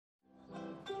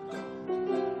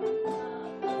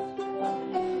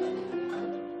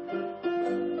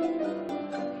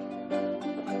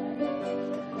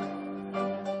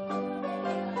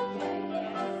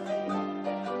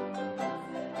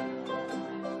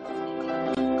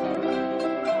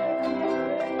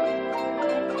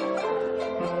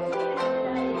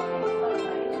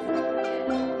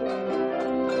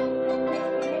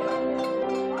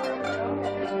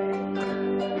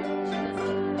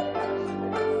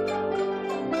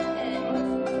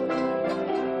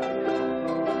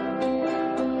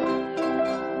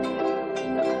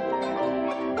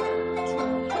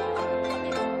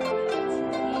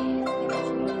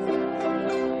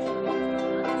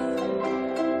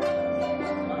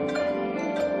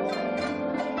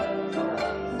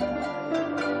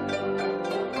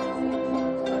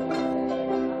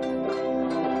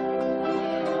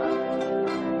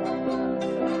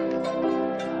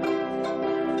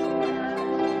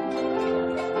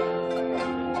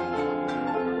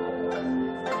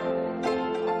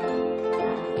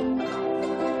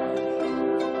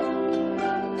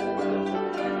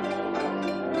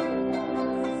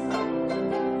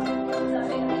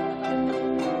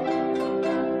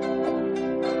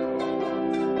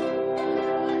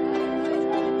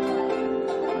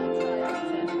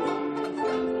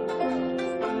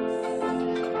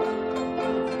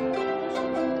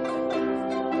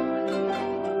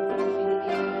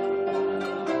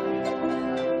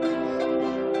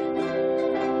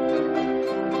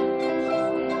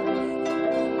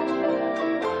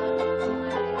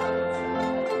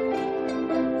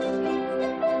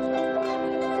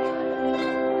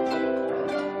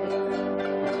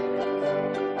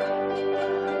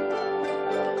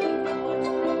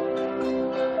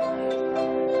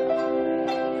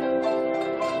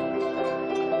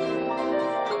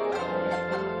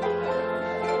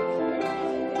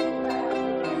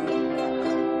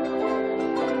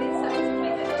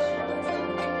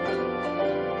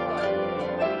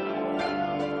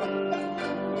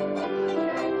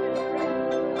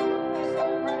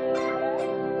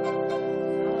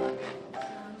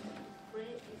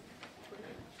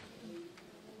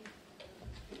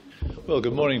Well,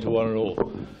 good morning to one and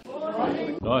all.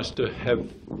 Nice to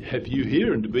have you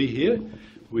here and to be here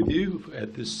with you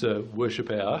at this worship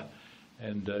hour.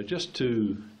 And I was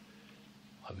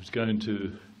going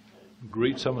to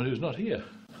greet someone who's not here.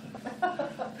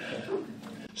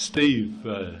 Steve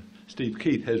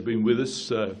Keith has been with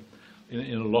us in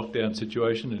a lockdown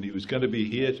situation, and he was going to be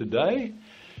here today.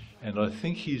 And I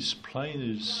think his plane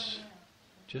is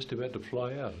just about to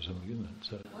fly out or something, isn't it?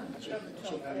 So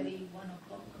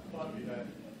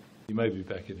he may be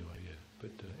back anyway, yeah.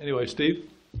 But anyway, Steve,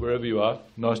 wherever you are,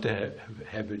 nice to have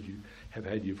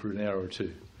had you for an hour or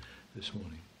two this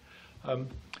morning.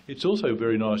 It's also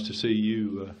very nice to see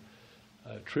you,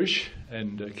 Trish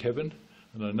and Kevin.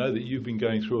 And I know that you've been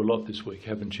going through a lot this week,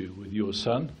 haven't you, with your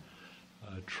son,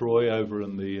 Troy, over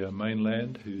in the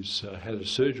mainland, who's had a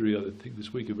surgery, I think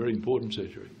this week, a very important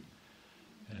surgery.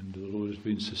 And the Lord has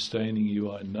been sustaining you,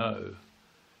 I know,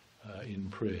 in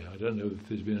prayer. I don't know if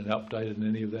there's been an update on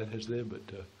any of that, has there? But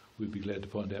we'd be glad to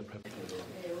find out, perhaps.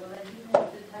 Yeah, well, they didn't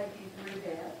have to take you through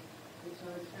that, which I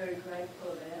was very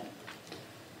grateful about.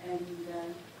 And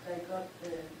they got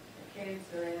the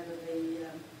cancer out of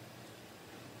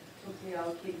took the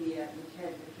old kidney out, which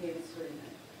had the cancer in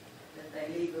it, that they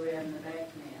leave around the back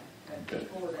now. But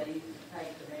before they used to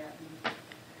take them out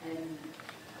and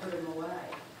put them away.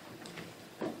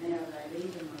 But now they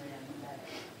leave them around the back.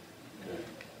 Yeah.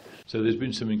 So there's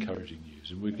been some encouraging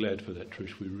news, and we're glad for that,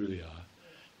 Trish, we really are.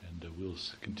 And we'll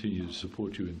continue to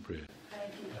support you in prayer.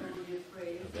 Thank you for all your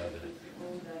prayers. That was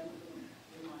all done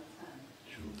for my son.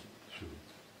 Sure.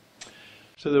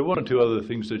 So there are one or two other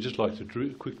things I'd just like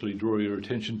to quickly draw your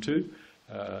attention to.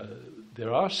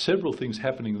 There are several things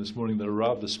happening this morning that are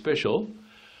rather special.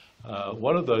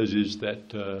 One of those is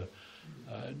that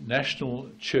national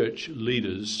church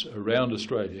leaders around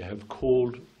Australia have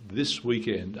called this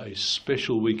weekend a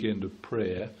special weekend of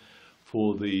prayer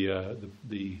for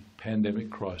the pandemic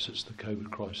crisis, the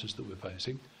COVID crisis that we're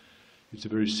facing. It's a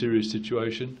very serious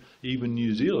situation. Even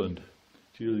New Zealand,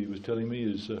 Julie was telling me,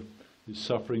 is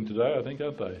suffering today, I think,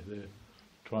 aren't they? They're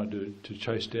trying to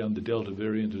chase down the Delta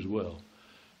variant as well.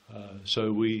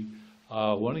 So we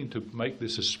are wanting to make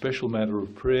this a special matter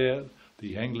of prayer.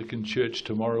 The Anglican Church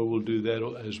tomorrow will do that,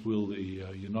 as will the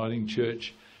Uniting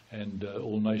Church and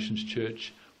All Nations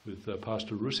Church with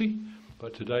Pastor Russi.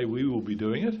 But today we will be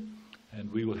doing it,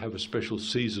 and we will have a special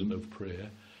season of prayer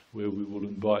where we will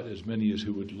invite as many as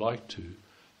who would like to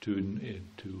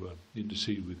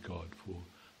intercede with God for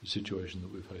the situation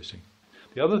that we're facing.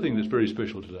 The other thing that's very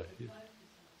special today.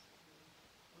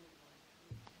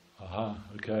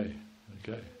 Okay.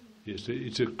 Yes,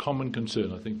 it's a common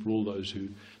concern, I think, for all those who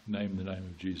name the name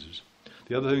of Jesus.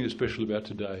 The other thing that's special about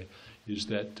today is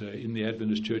that in the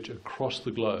Adventist Church across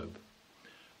the globe,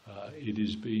 it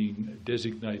is being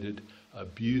designated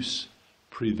Abuse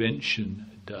Prevention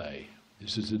Day.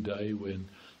 This is a day when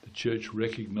the church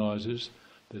recognises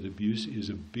that abuse is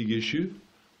a big issue.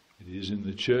 It is in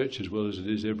the church as well as it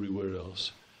is everywhere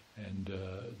else. And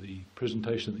the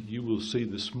presentation that you will see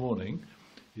this morning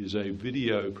is a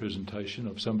video presentation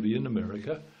of somebody in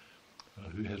America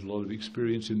who has a lot of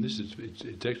experience in this.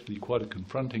 It's actually quite a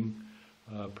confronting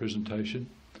presentation,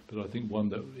 but I think one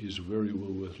that is very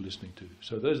well worth listening to.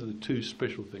 So those are the two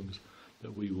special things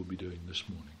that we will be doing this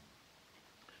morning.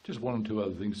 Just one or two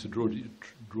other things to draw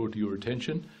to your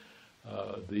attention.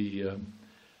 The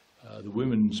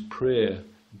women's prayer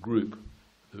group,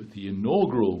 the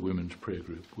inaugural women's prayer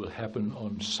group, will happen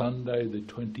on Sunday the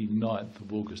 29th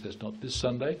of August. That's not this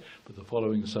Sunday, but the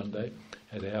following Sunday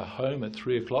at our home at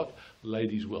 3 o'clock.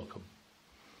 Ladies welcome.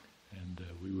 And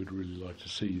we would really like to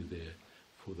see you there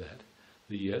for that.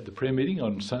 The prayer meeting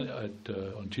on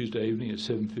Tuesday evening at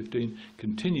 7:15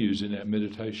 continues in our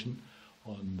meditation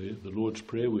on the Lord's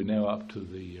Prayer. We're now up to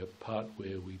the part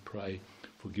where we pray,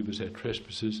 forgive us our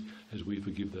trespasses as we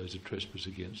forgive those that trespass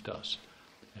against us.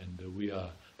 And we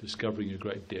are discovering a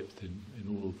great depth in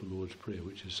all of the Lord's Prayer,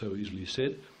 which is so easily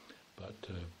said, but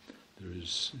there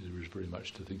is very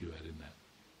much to think about in that.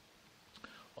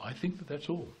 I think that that's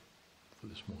all for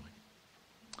this morning.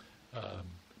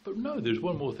 But no, there's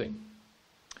one more thing.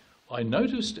 I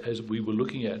noticed as we were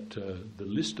looking at the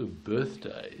list of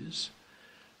birthdays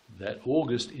that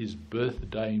August is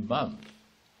birthday month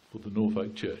for the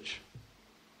Norfolk Church.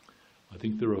 I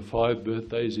think there are 5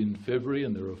 birthdays in February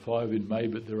and there are 5 in May,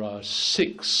 but there are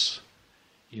 6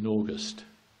 in August.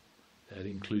 That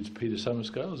includes Peter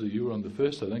Summerscales, you were on the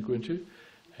 1st, I think, weren't you?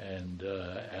 And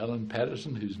Alan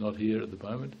Patterson, who's not here at the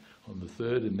moment, on the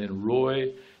 3rd, and then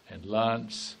Roy and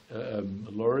Lance,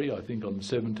 Laurie, I think, on the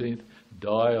 17th,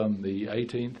 Di on the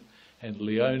 18th, and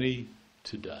Leonie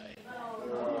today.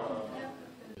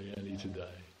 Leonie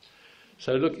today.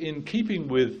 So look, in keeping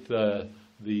with the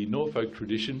Norfolk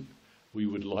tradition, we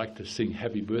would like to sing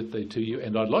happy birthday to you,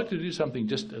 and I'd like to do something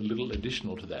just a little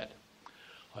additional to that.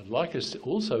 I'd like us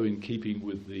also, in keeping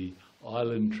with the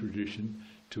island tradition,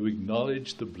 to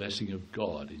acknowledge the blessing of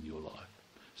God in your life.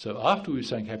 So after we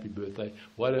sang happy birthday,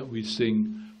 why don't we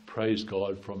sing praise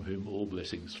God from whom all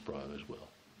blessings flow as well.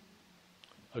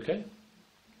 Okay?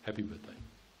 Happy birthday.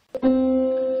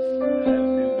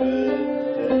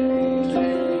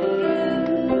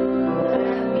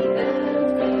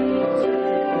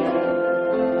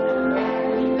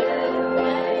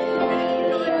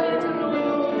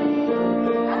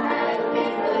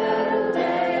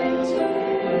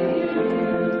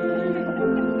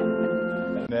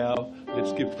 Now,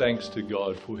 let's give thanks to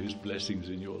God for his blessings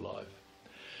in your life.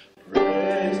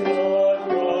 Praise God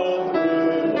from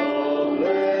whom all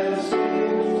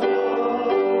blessings flow.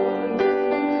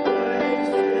 Praise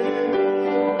Him,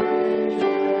 all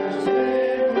creatures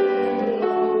name Him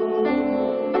low.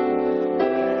 Praise Him,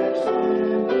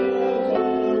 the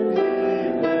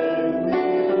forgiving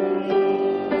rules.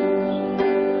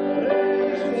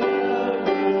 Praise God,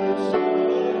 the Son,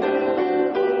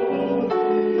 and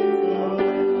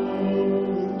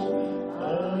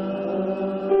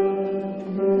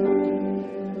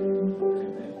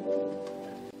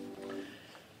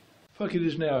Folk, it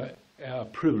is now our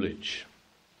privilege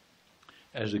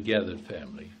as a gathered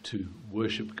family to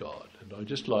worship God. And I'd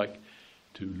just like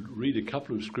to read a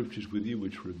couple of scriptures with you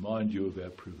which remind you of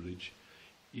our privilege.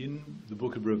 In the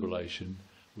book of Revelation,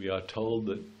 we are told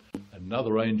that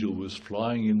another angel was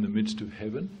flying in the midst of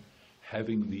heaven,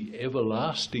 having the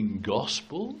everlasting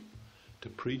gospel to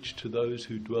preach to those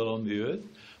who dwell on the earth.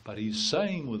 But he's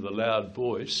saying with a loud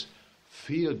voice,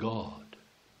 fear God,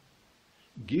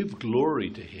 give glory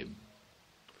to him,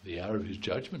 for the hour of his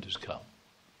judgment has come,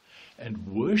 and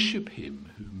worship him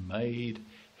who made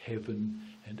heaven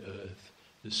and earth,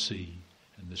 the sea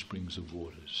and the springs of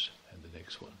waters. And the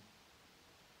next one.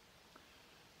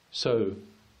 So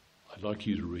I'd like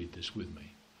you to read this with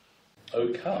me. O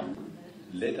come,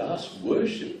 let us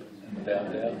worship and bow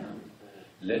down.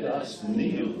 Let us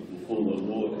kneel before the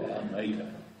Lord our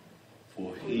Maker,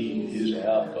 for he is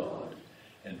our God,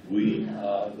 and we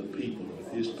are the people of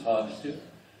his pasture,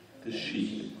 the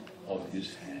sheep of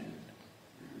his hand.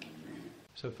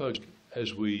 So folks,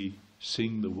 as we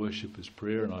sing the worshipper's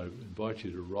prayer, and I invite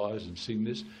you to rise and sing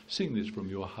this from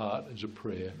your heart as a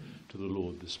prayer to the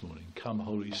Lord this morning. Come,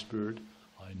 Holy Spirit,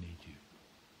 I need you.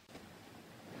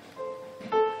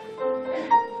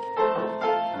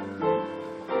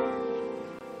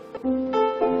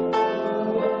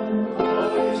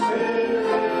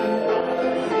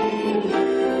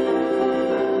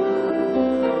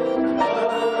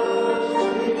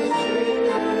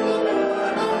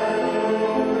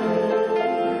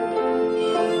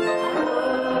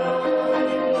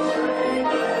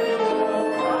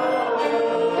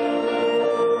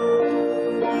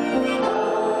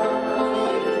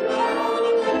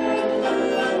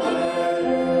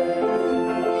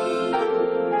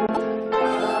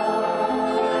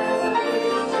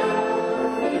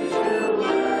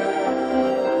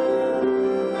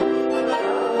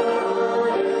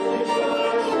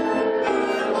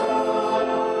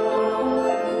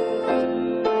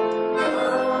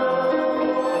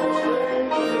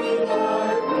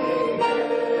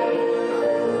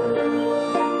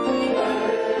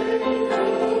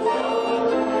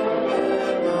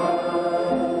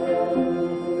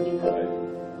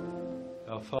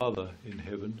 Father in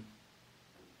heaven,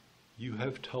 you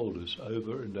have told us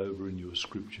over and over in your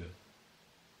scripture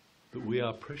that we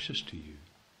are precious to you,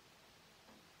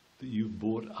 that you've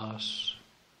bought us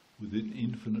with an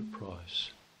infinite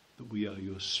price, that we are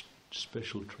your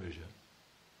special treasure.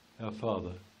 Our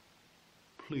Father,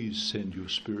 please send your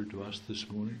Spirit to us this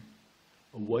morning.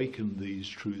 Awaken these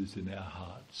truths in our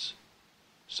hearts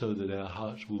so that our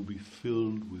hearts will be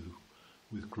filled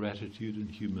with gratitude and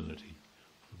humility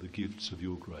for the gifts of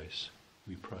your grace.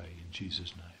 We pray in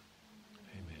Jesus' name.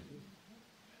 Amen.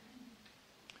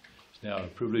 It's now a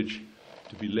privilege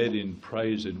to be led in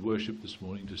praise and worship this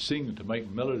morning, to sing and to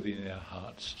make melody in our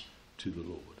hearts to the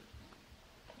Lord.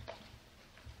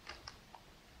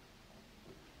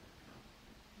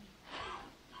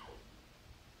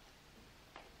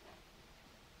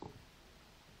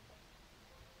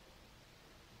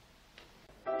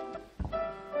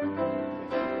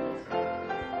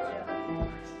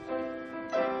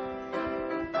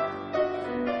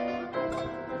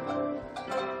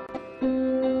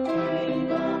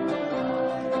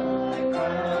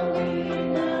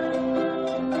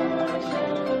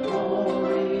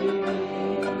 glory.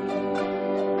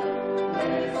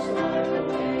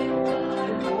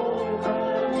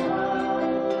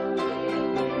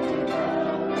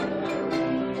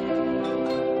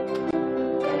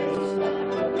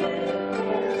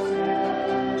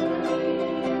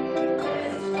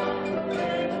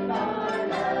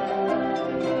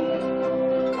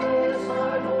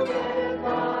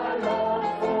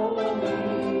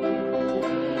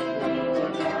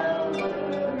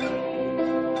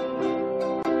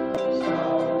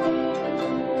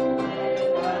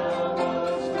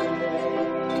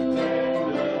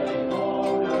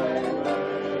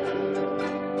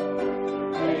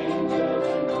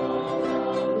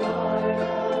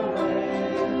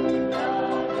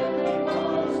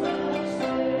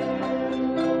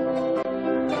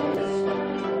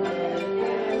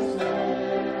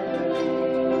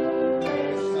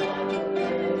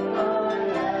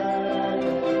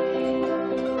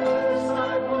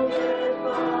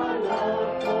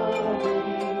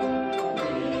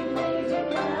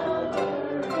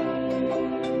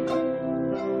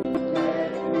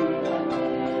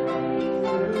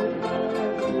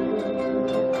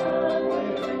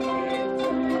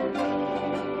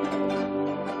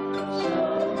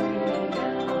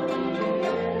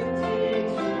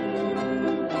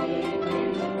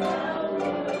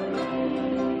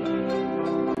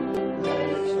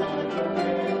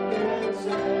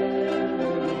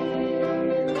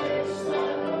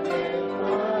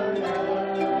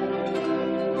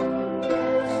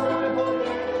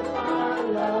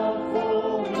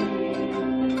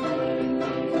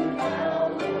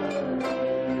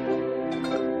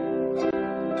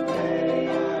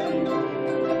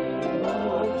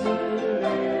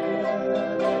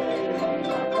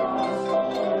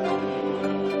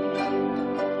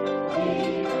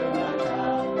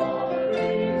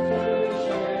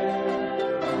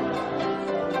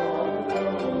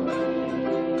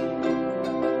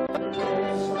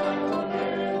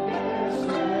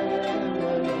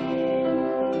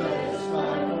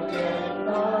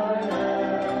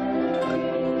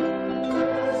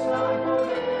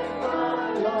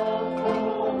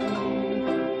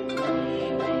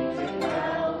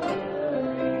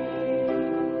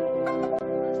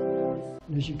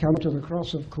 as you come to the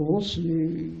cross, of course, it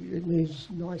moves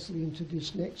nicely into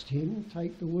this next hymn,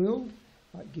 Take the World,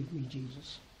 but Give Me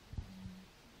Jesus.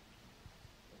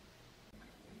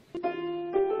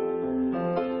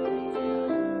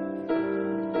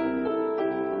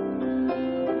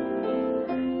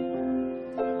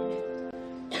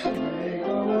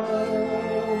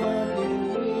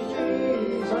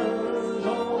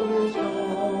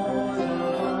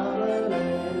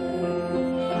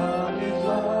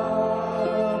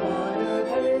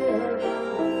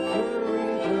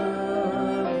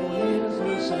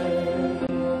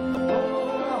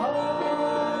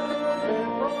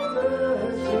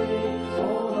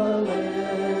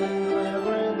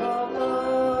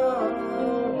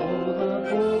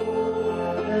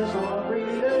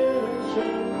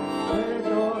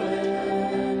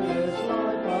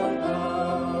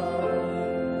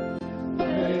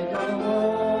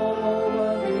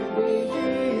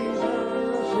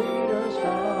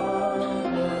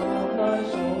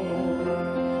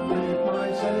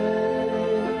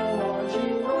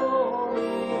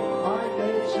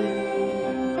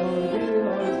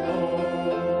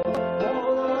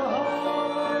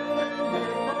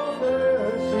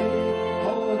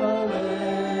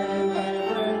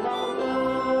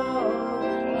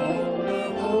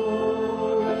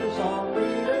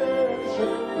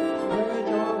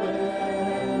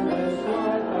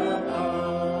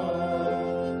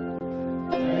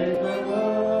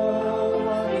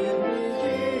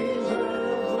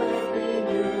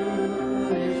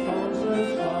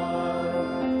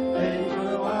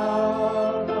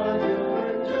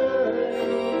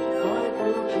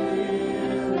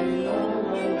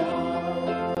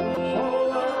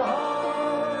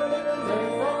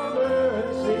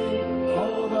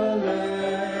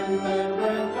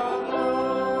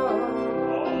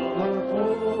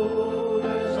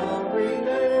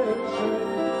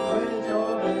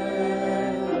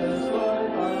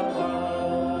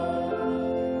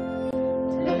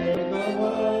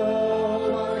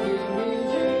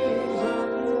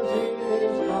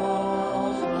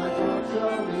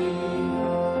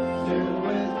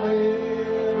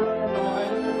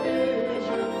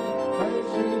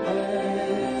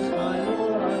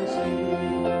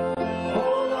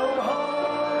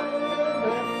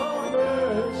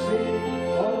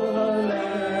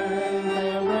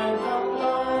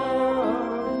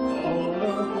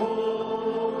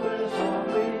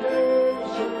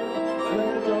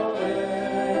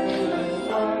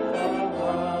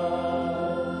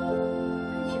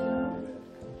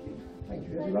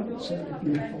 It sounded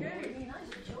beautiful.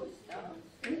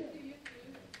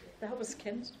 That was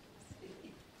Ken's.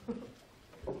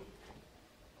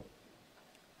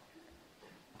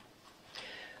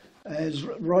 As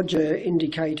Roger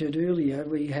indicated earlier,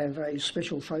 we have a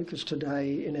special focus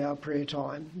today in our prayer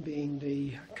time, being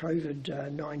the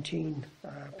COVID-19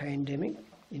 pandemic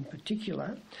in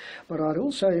particular. But I'd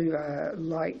also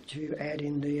like to add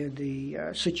in there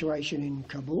the situation in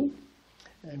Kabul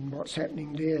and what's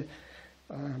happening there,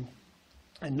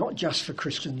 and not just for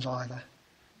Christians either,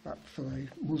 but for the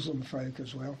Muslim folk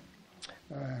as well,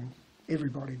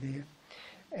 everybody there.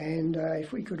 And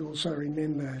if we could also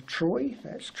remember Troy,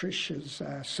 that's Trish's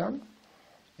son,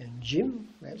 and Jim,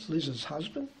 that's Liz's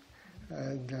husband.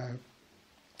 And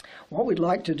what we'd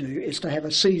like to do is to have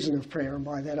a season of prayer, and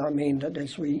by that I mean that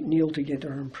as we kneel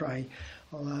together and pray,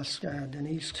 I'll ask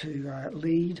Denise to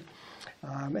lead,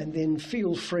 and then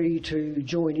feel free to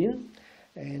join in.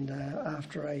 And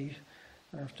after it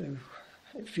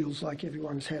feels like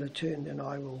everyone's had a turn, then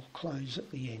I will close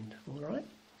at the end. All right?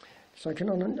 So can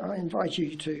I invite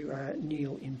you to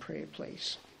kneel in prayer,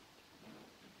 please.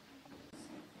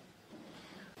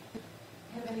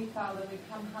 Heavenly Father, we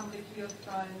come humbly to your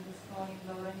throne this morning,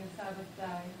 Lord, on your Sabbath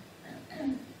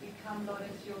day. We come, Lord,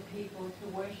 as your people to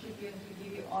worship you and to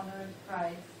give you honour and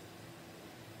praise.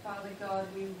 Father God,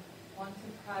 we want to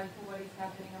pray for what is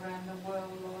happening around the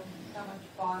world, Lord. So much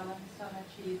violence, so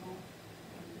much evil,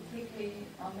 particularly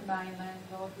on the mainland,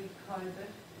 Lord, with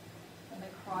COVID and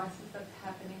the crisis that's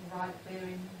happening right there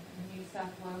in New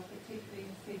South Wales, particularly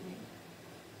in Sydney.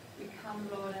 We come,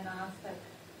 Lord, and ask that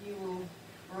you will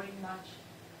bring much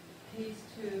peace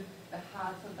to the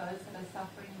hearts of those that are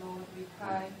suffering, Lord. We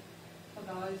pray for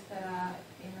those that are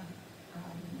in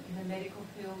the medical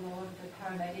field, Lord, the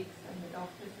paramedics and the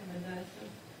doctors and the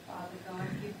nurses. Father God,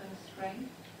 give them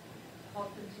strength.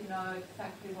 Help them to know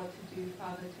exactly what to do,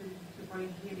 Father, to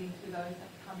bring healing to those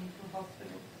that come into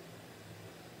hospitals.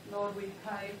 Lord, we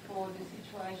pray for the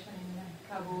situation in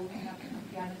Kabul and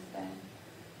Afghanistan.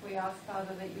 We ask,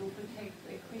 Father, that you'll protect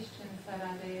the Christians that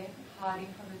are there hiding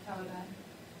from the Taliban.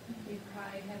 We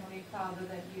pray, Heavenly Father,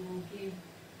 that you will give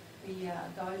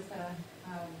those that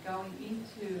are going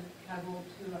into Kabul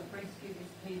to rescue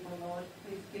these people, Lord.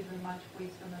 Please give them much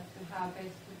wisdom as to how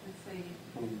best to proceed.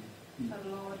 So,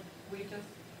 Lord, we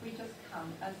just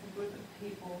come as a group of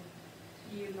people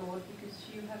to you, Lord, because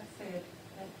you have said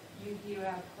that you hear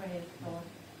our prayers, Lord.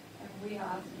 And we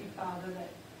ask you, Father,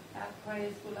 that our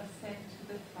prayers will ascend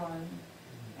to the throne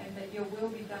and that your will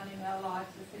be done in our lives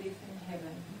as it is in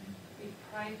heaven. We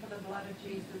pray for the blood of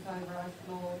Jesus over us,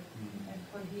 Lord, and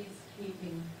for his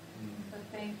keeping. So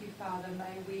thank you, Father.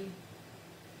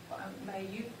 May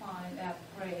you find our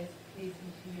prayers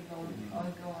pleasing to you, Lord.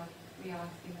 Oh God, we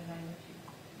ask in the name of Jesus.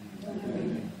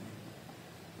 Amen.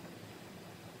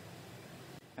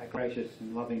 Our gracious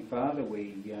and loving Father,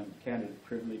 we count it a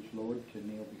privilege, Lord, to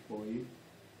kneel before you.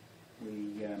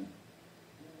 We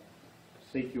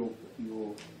seek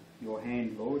your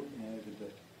hand, Lord, over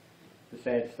the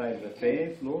sad state of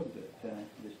affairs, Lord, that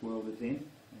this world is in.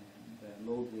 And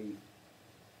Lord, we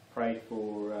pray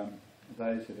for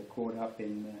those that are caught up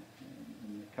in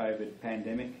the COVID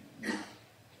pandemic,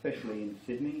 especially in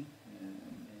Sydney and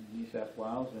New South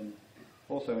Wales, and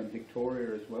also in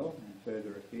Victoria as well, and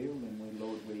further afield. And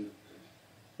we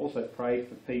also pray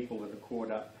for people that are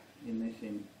caught up in this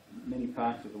in many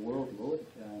parts of the world, Lord.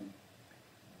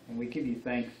 And we give you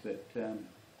thanks that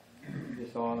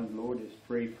this island, Lord, is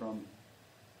free from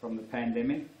the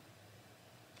pandemic.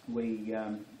 We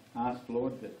ask,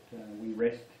 Lord, that we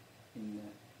rest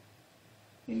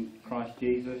in Christ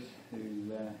Jesus,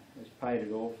 who has paid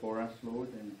it all for us, Lord.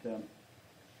 And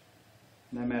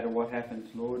no matter what happens,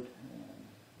 Lord,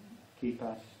 keep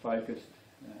us focused.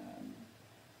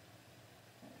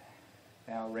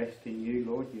 Our rest in you,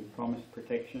 Lord, your promised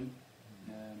protection.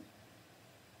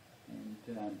 And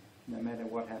no matter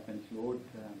what happens, Lord,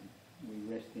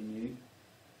 we rest in you.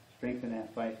 Strengthen our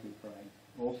faith, we pray.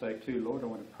 Also, too, Lord, I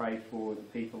want to pray for the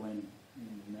people in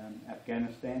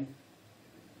Afghanistan.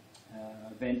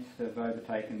 Events have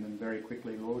overtaken them very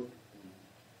quickly, Lord.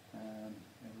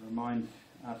 It reminds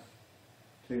us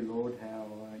too, Lord, how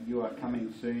you are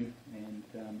coming soon, and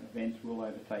events will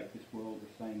overtake this world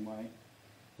the same way.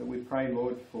 But we pray,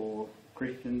 Lord, for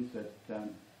Christians that are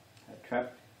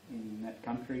trapped in that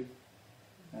country,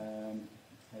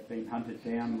 have been hunted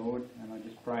down, Lord, and I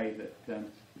just pray that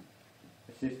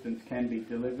assistance can be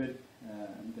delivered,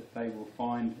 that they will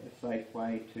find a safe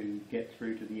way to get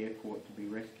through to the airport to be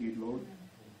rescued, Lord.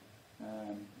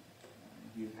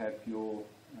 You have your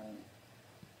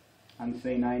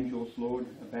unseen angels, Lord,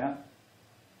 about,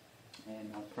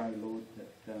 and I pray, Lord,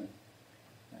 that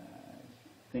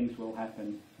things will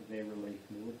happen for their relief,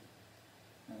 Lord.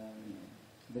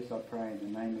 This I pray in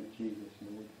the name of Jesus,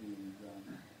 Lord, who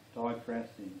died for our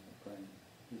sins. I pray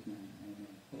in his name.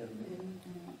 Amen.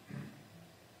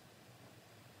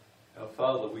 Our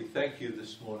Father, we thank you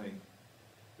this morning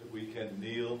that we can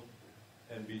kneel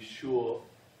and be sure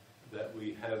that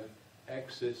we have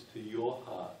access to your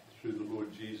heart through the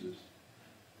Lord Jesus.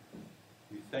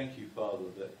 We thank you, Father,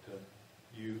 that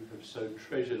you have so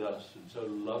treasured us and so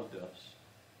loved us,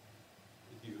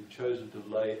 that you have chosen to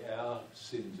lay our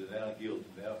sins and our guilt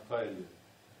and our failure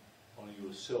on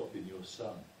yourself in your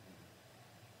Son,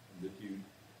 and that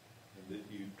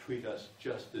you treat us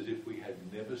just as if we had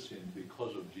never sinned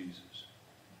because of Jesus.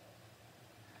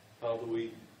 Father,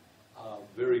 we are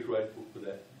very grateful for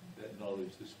that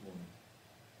knowledge this morning.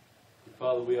 But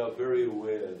Father, we are very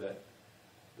aware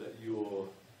that your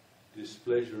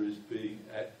displeasure is being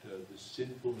at the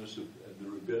sinfulness and the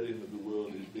rebellion of the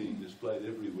world is being displayed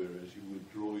everywhere as you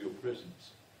withdraw your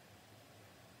presence.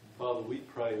 And Father, we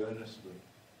pray earnestly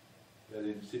that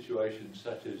in situations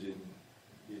such as in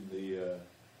the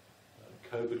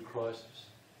COVID crisis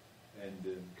and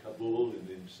in Kabul and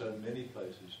in so many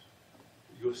places,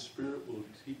 your Spirit will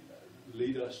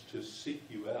lead us to seek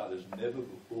you out as never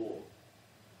before,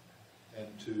 and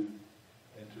to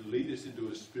lead us into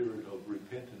a spirit of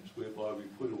repentance whereby we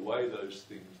put away those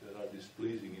things that are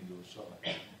displeasing in your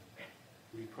sight.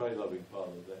 We pray, loving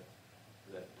Father,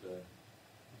 that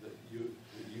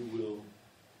you will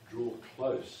draw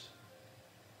close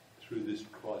through this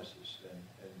crisis,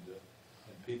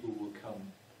 and people will come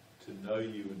to know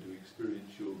you and to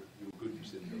experience your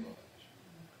goodness in their lives.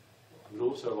 I would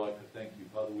also like to thank you,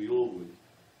 Father, we all would,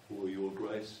 for your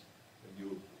grace and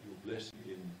your blessing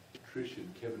in Trish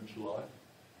and Kevin's life.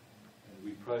 And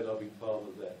we pray, loving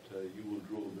Father, that you will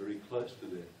draw very close to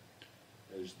them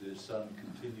as their son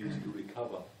continues to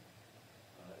recover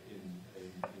in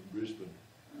Brisbane.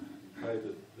 We pray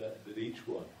that each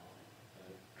one,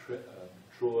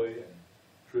 Troy and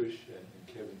Trish and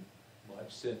Kevin,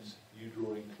 might sense you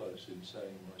drawing close in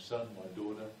saying, my son, my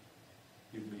daughter,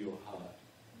 give me your heart.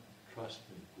 Trust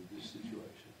me with this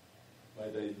situation.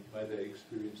 may they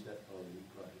experience that, Father, we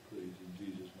pray, please, in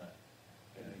Jesus' name.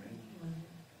 Amen.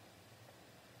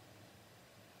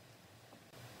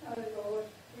 Oh Lord,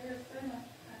 there is so much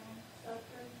pain,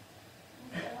 suffering,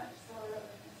 and so much sorrow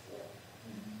in this world.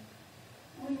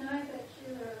 And we know that you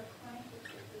are acquainted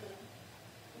with them.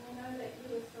 And we know that you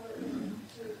are sorry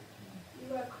too. You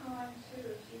are crying too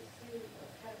as you see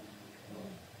what's happening.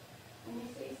 When you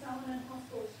see someone in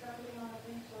hospital struggling on a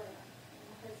ventilator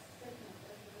and has sickness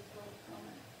as a result from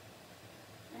it.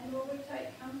 And Lord, we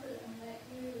take comfort in that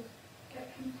you have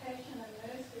compassion and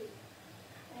mercy,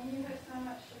 and you have so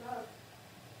much love.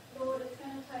 Lord, it's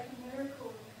going to take a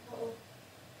miracle for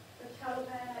the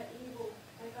Taliban are evil.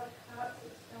 They got hearts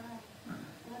of stone.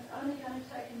 And it's only going to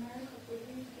take a miracle for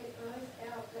you to get those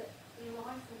out that their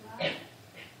lives are marked.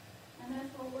 And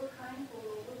that's what we're praying for,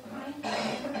 Lord. We're praying for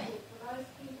a miracle for those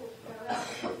people to go out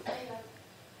and say they've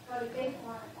got a bed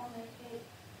on their head.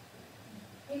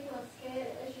 People are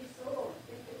scared, as you saw.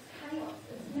 It's chaos.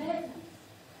 It's madness.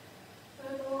 So,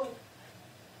 Lord,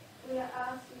 we are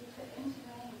asking you to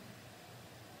intervene.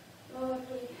 Lord,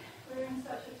 we're in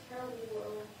such a terrible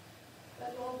world,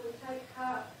 but Lord, we take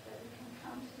heart that we can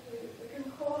come to you. We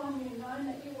can call on you knowing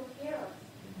that you will hear us,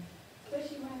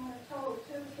 especially when we're told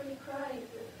 2 or 3 pray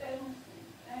with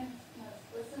earnestness,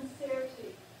 with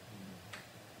sincerity,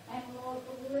 and Lord,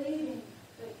 believing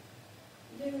that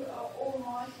you are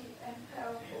almighty and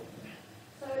powerful.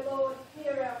 So Lord,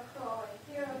 hear our cry,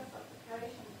 hear our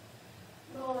supplication.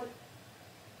 Lord,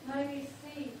 may we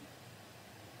see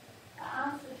the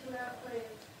answer to our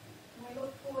prayers. And we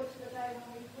look forward to the day when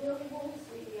we really will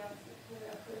see the answer to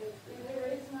our prayers, where there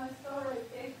is no sorrow,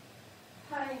 death,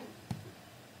 pain.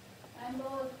 And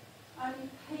Lord, only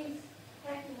peace,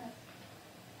 happiness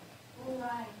will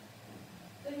reign.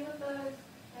 Be with those,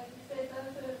 as you said,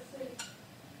 those that are sick.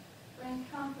 Bring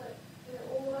comfort to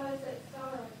all those that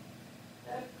sorrow,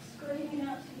 that are screaming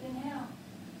out to you now,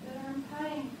 that are in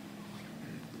pain.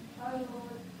 Oh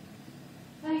Lord,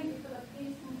 thank you for the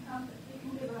peace and comfort you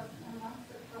can give us amongst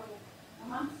the trouble,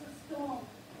 amongst the storm.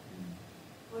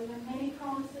 For your many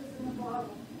promises in the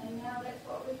Bible, and now that's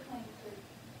what we cling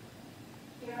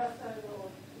to. Hear us, O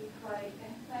Lord, we pray,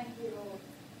 and thank you, Lord,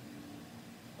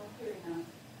 for hearing us.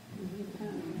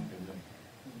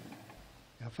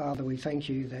 Our Father, we thank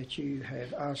you that you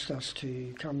have asked us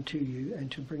to come to you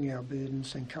and to bring our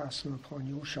burdens and cast them upon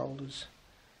your shoulders.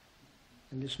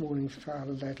 And this morning,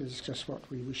 Father, that is just what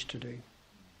we wish to do.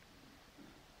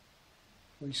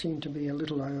 We seem to be a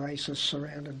little oasis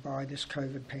surrounded by this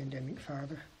COVID pandemic,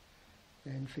 Father,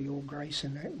 and for your grace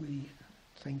in that we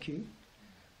thank you.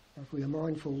 But we are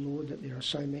mindful, Lord, that there are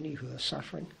so many who are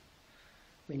suffering,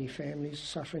 many families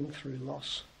suffering through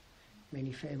loss,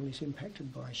 many families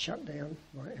impacted by shutdown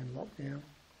and lockdown,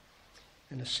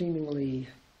 and a seemingly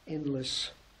endless,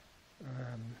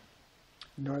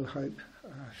 no-hope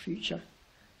future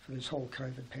for this whole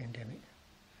COVID pandemic.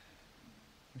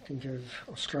 We think of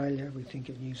Australia, we think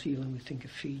of New Zealand, we think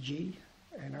of Fiji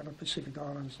and other Pacific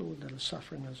islands, Lord, that are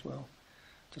suffering as well,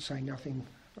 to say nothing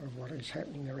of what is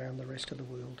happening around the rest of the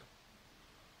world.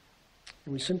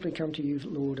 And we simply come to you,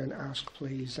 Lord, and ask,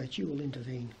 please, that you will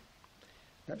intervene,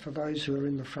 that for those who are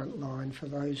in the front line, for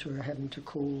those who are having to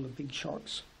call the big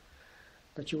shots,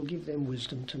 that you'll give them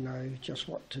wisdom to know just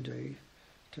what to do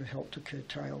to help to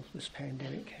curtail this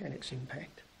pandemic and its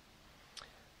impact.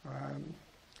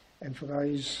 And for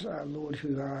those, Lord,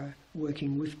 who are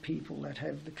working with people that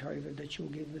have the COVID, that you'll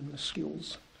give them the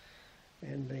skills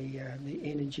and the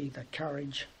energy, the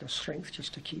courage, the strength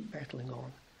just to keep battling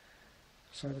on,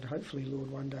 so that hopefully, Lord,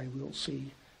 one day we'll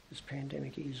see this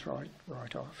pandemic ease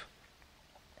right off.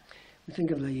 We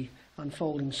think of the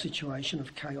unfolding situation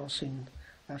of chaos in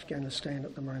Afghanistan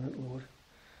at the moment, Lord.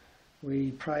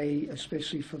 We pray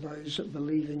especially for those that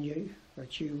believe in you,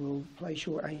 that you will place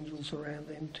your angels around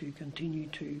them to continue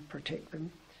to protect them,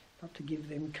 but to give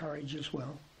them courage as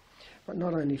well. But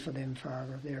not only for them,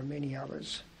 Father, there are many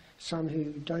others, some who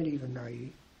don't even know you.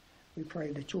 We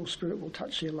pray that your Spirit will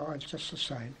touch their lives just the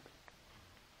same,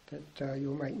 that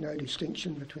you'll make no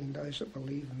distinction between those that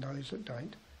believe and those that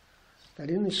don't. That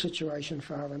in this situation,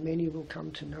 Father, many will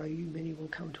come to know you, many will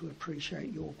come to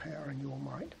appreciate your power and your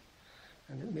might,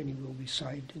 and that many will be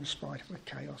saved in spite of the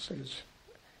chaos that is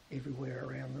everywhere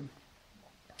around them.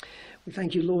 We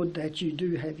thank you, Lord, that you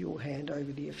do have your hand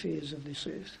over the affairs of this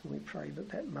earth, and we pray that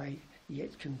that may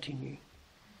yet continue.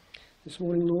 This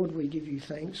morning, Lord, we give you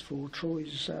thanks for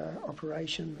Troy's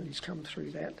operation, that he's come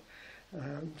through that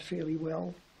fairly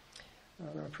well.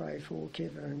 And I pray for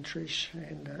Kevin and Trish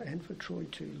and for Troy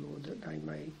too, Lord, that they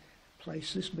may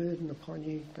place this burden upon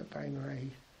you, that they may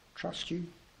trust you,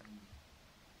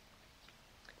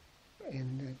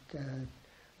 and that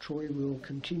Troy will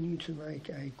continue to make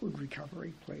a good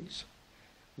recovery, please.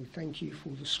 We thank you for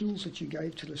the skills that you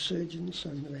gave to the surgeons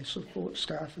and their support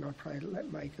staff, and I pray that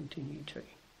that may continue too.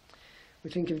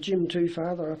 We think of Jim too,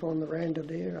 Father, up on the veranda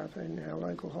there, up in our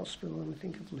local hospital, and we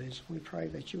think of Liz. We pray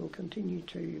that you will continue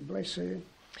to bless her,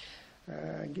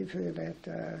 give her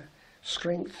that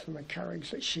strength and the courage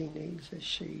that she needs as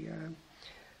she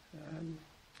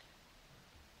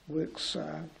works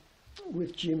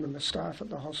with Jim and the staff at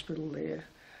the hospital there.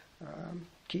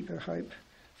 Keep her hope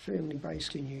firmly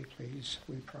based in you, please,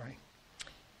 we pray.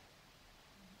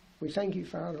 We thank you,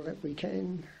 Father, that we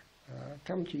can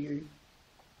come to you.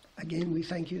 Again, we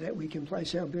thank you that we can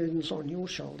place our burdens on your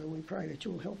shoulder. We pray that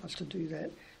you'll help us to do that,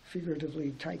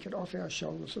 figuratively take it off our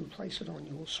shoulders and place it on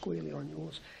yours, squarely on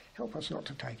yours. Help us not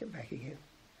to take it back again,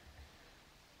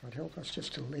 but help us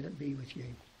just to let it be with you.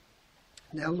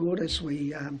 Now, Lord, as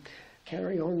we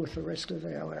carry on with the rest of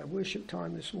our worship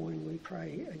time this morning, we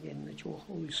pray again that your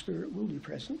Holy Spirit will be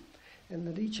present and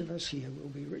that each of us here will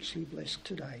be richly blessed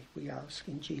today. We ask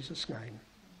in Jesus' name.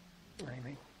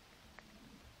 Amen.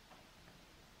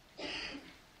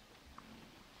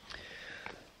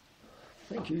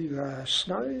 Thank you,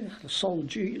 Snow, the sole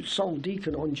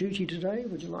deacon on duty today.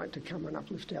 Would you like to come and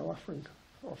uplift our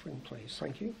offering, please?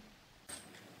 Thank you.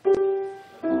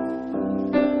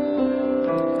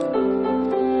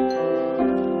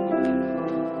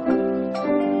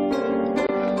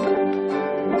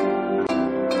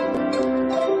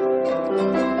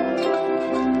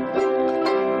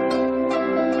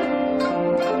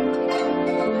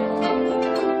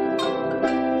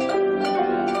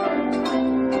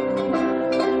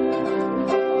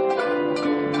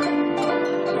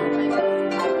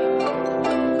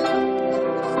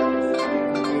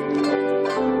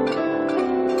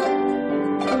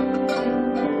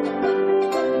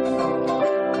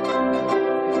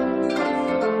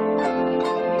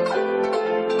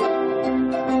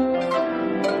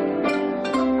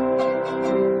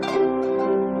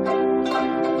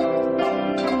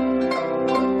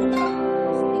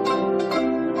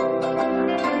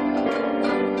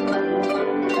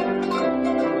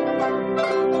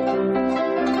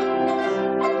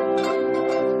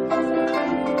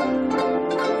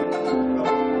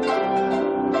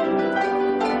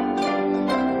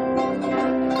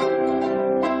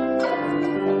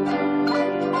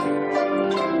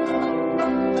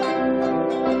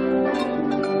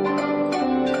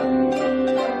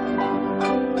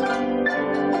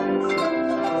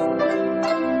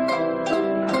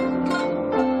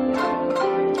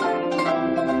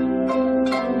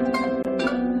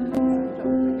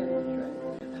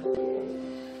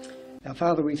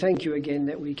 Father, we thank you again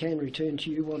that we can return to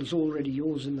you what is already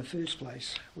yours in the first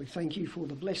place. We thank you for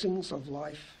the blessings of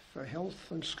life, for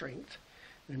health and strength,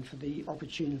 and for the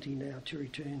opportunity now to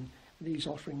return these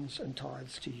offerings and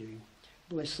tithes to you.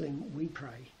 Bless them, we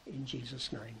pray, in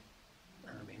Jesus' name.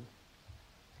 Amen.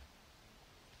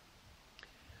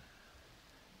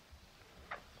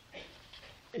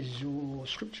 Is your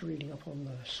scripture reading up on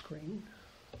the screen?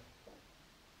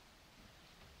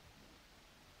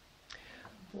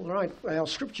 All right, our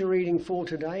scripture reading for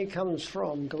today comes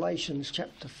from Galatians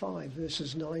chapter 5,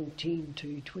 verses 19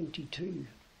 to 22.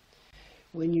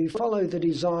 When you follow the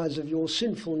desires of your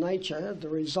sinful nature, the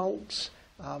results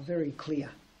are very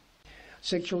clear.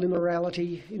 Sexual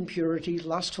immorality, impurity,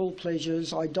 lustful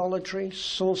pleasures, idolatry,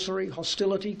 sorcery,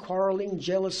 hostility, quarrelling,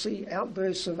 jealousy,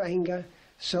 outbursts of anger,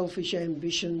 selfish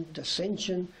ambition,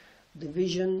 dissension,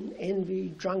 division,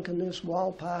 envy, drunkenness,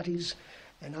 wild parties,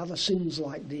 and other sins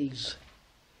like these.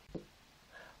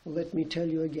 Let me tell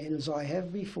you again, as I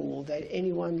have before, that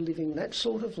anyone living that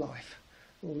sort of life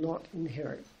will not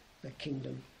inherit the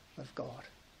kingdom of God.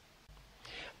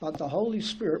 But the Holy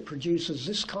Spirit produces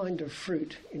this kind of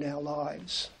fruit in our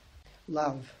lives: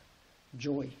 love,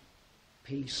 joy,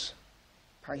 peace,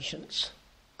 patience,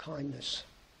 kindness,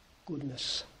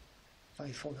 goodness,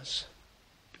 faithfulness.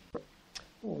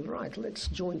 All right, let's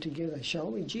join together,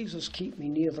 shall we? Jesus, Keep Me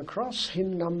Near the Cross,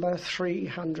 hymn number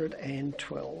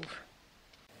 312.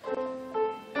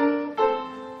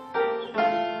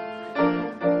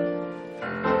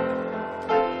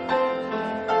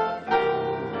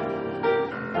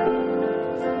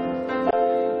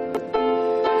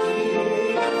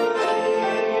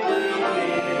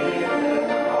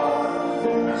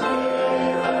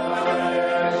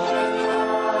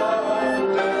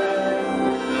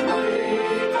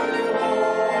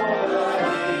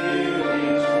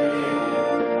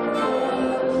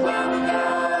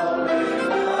 Now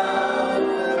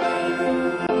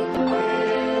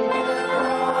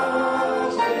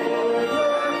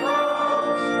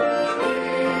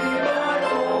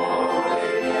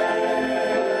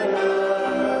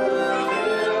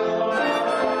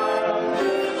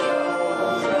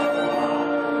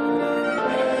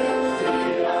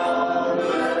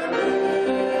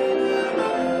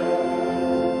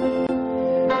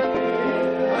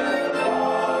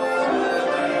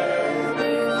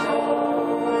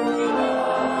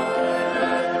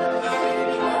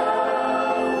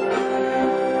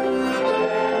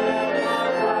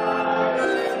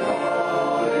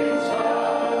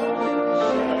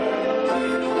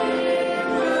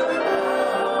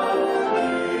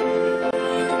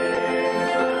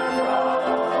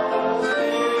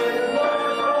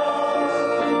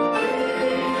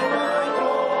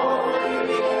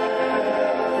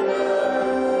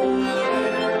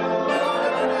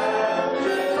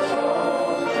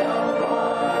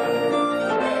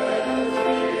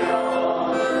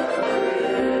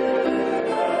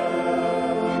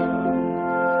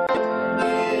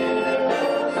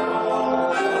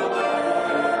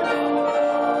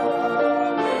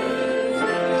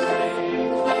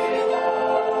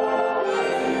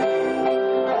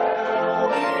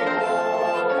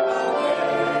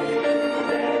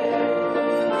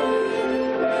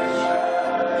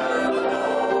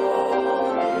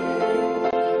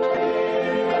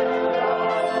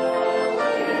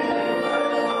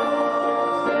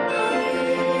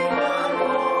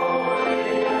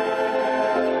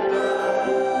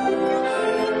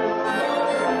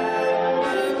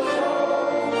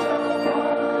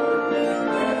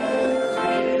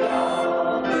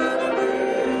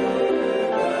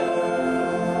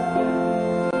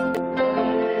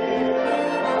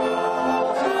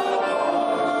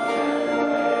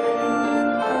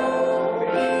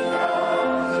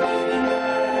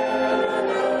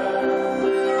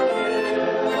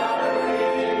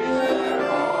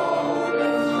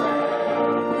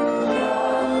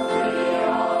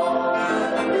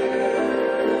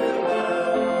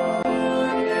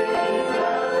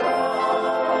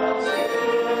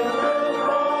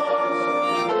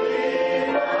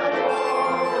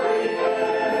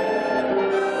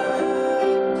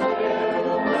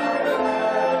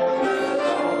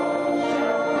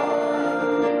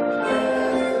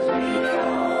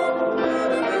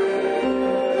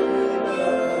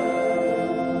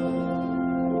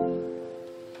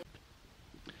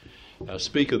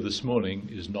speaker this morning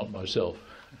is not myself.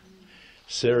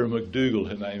 Sarah McDougall,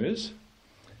 her name is,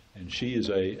 and she is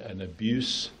an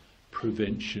abuse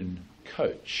prevention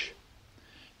coach.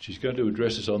 She's going to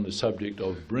address us on the subject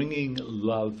of bringing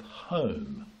love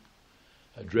home,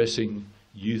 addressing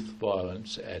youth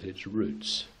violence at its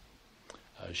roots.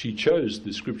 She chose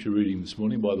the scripture reading this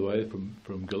morning, by the way,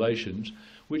 from Galatians,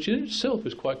 which in itself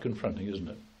is quite confronting, isn't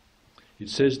it? It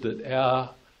says that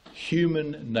our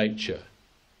human nature,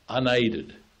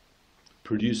 unaided,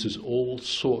 produces all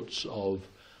sorts of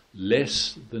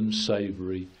less than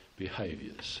savoury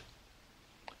behaviours,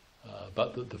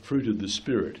 but that the fruit of the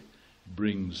Spirit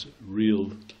brings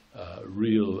real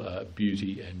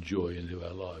beauty and joy into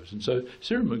our lives. And so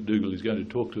Sarah McDougall is going to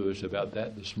talk to us about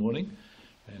that this morning,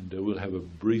 and we'll have a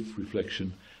brief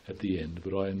reflection at the end.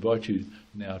 But I invite you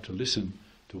now to listen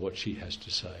to what she has to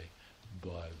say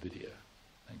via video.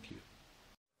 Thank you.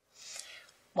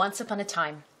 Once upon a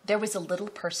time, there was a little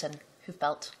person who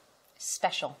felt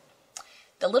special.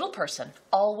 The little person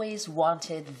always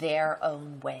wanted their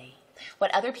own way.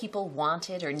 What other people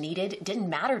wanted or needed didn't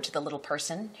matter to the little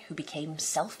person, who became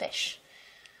selfish.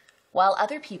 While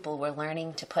other people were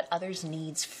learning to put others'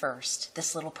 needs first,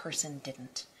 this little person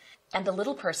didn't. And the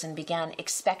little person began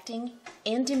expecting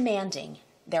and demanding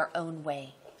their own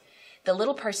way. The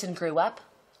little person grew up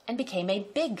and became a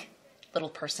big little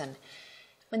person.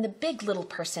 When the big little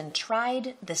person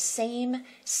tried the same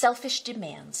selfish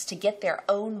demands to get their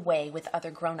own way with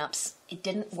other grown-ups, it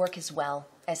didn't work as well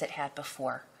as it had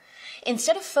before.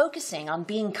 Instead of focusing on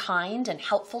being kind and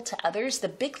helpful to others, the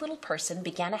big little person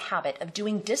began a habit of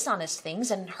doing dishonest things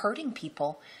and hurting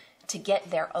people to get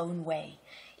their own way,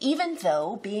 even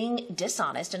though being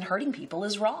dishonest and hurting people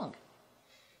is wrong.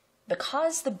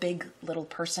 Because the big little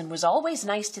person was always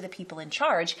nice to the people in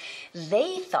charge,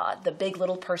 they thought the big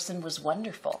little person was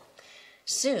wonderful.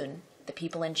 Soon, the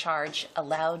people in charge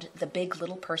allowed the big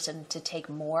little person to take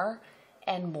more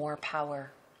and more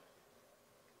power.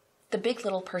 The big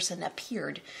little person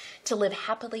appeared to live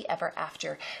happily ever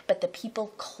after, but the people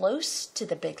close to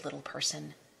the big little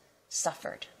person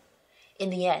suffered. In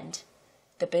the end,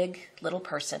 the big little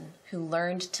person who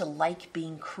learned to like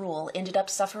being cruel ended up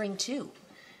suffering too,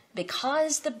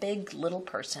 because the big little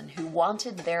person who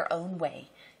wanted their own way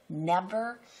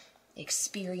never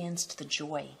experienced the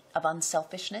joy of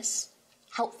unselfishness,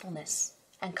 helpfulness,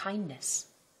 and kindness.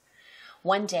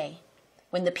 One day,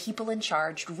 when the people in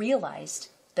charge realized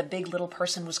the big little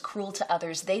person was cruel to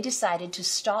others, they decided to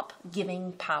stop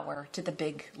giving power to the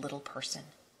big little person.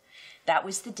 That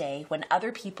was the day when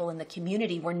other people in the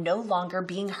community were no longer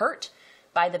being hurt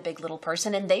by the big little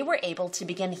person, and they were able to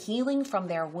begin healing from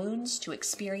their wounds to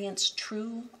experience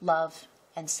true love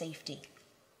and safety.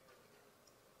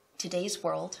 Today's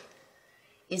world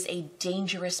is a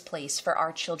dangerous place for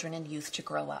our children and youth to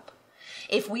grow up.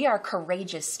 If we are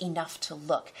courageous enough to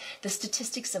look, the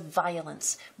statistics of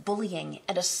violence, bullying,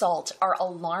 and assault are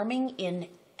alarming in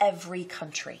every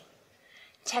country.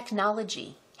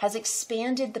 Technology has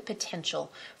expanded the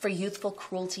potential for youthful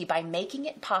cruelty by making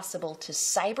it possible to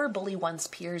cyberbully one's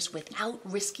peers without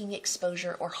risking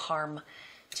exposure or harm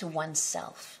to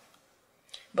oneself.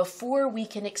 Before we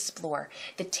can explore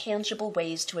the tangible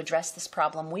ways to address this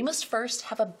problem, we must first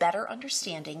have a better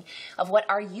understanding of what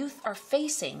our youth are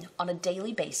facing on a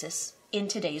daily basis in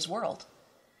today's world.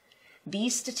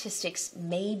 These statistics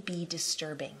may be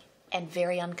disturbing and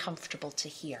very uncomfortable to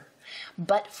hear,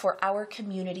 but for our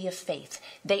community of faith,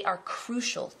 they are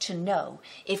crucial to know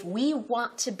if we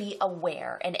want to be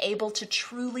aware and able to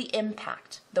truly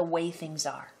impact the way things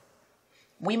are.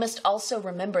 We must also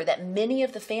remember that many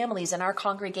of the families in our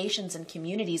congregations and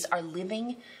communities are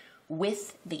living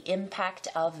with the impact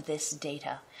of this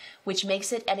data, which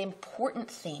makes it an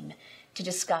important theme to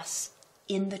discuss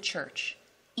in the church,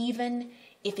 even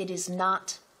if it is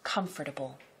not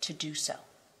comfortable to do so.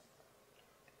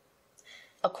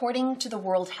 According to the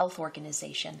World Health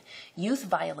Organization, youth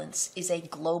violence is a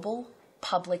global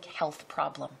public health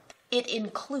problem. It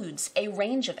includes a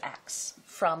range of acts,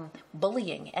 from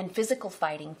bullying and physical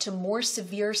fighting to more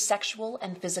severe sexual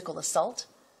and physical assault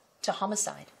to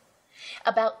homicide.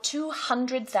 About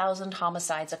 200,000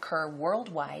 homicides occur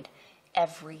worldwide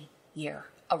every year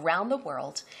around the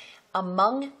world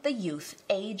among the youth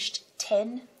aged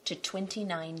 10 to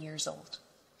 29 years old.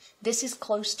 This is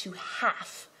close to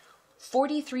half,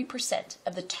 43%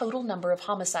 of the total number of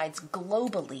homicides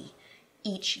globally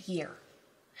each year.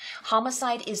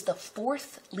 Homicide is the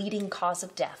fourth leading cause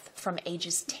of death from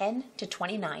ages 10 to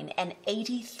 29, and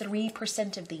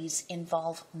 83% of these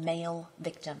involve male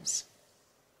victims.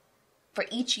 For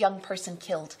each young person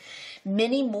killed,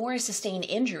 many more sustain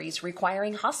injuries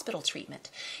requiring hospital treatment.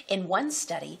 In one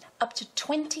study, up to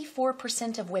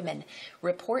 24% of women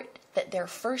report that their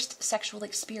first sexual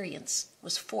experience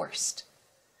was forced.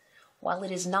 While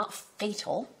it is not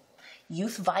fatal,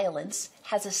 youth violence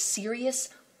has a serious,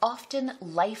 often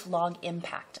lifelong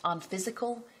impact on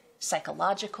physical,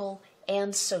 psychological,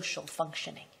 and social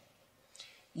functioning.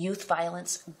 Youth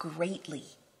violence greatly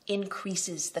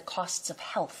increases the costs of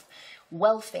health,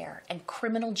 welfare, and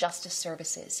criminal justice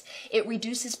services. It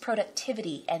reduces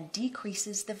productivity and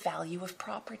decreases the value of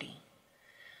property.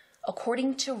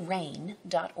 According to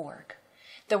RAIN.org,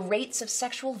 the rates of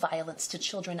sexual violence to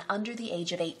children under the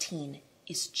age of 18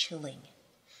 is chilling.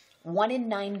 1 in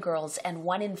 9 girls and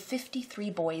 1 in 53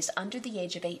 boys under the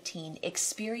age of 18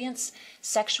 experience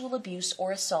sexual abuse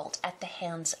or assault at the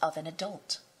hands of an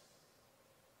adult.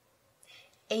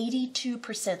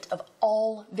 82% of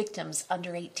all victims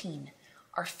under 18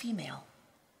 are female.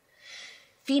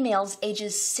 Females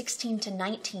ages 16 to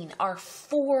 19 are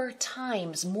 4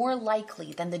 times more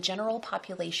likely than the general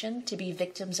population to be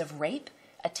victims of rape,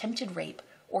 attempted rape,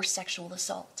 or sexual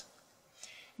assault.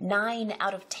 9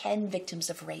 out of 10 victims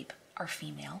of rape are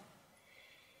female.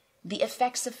 The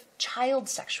effects of child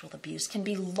sexual abuse can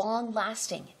be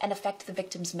long-lasting and affect the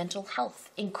victim's mental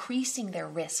health, increasing their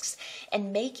risks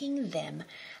and making them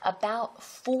about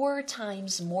 4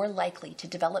 times more likely to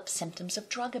develop symptoms of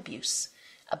drug abuse,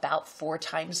 about 4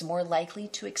 times more likely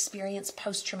to experience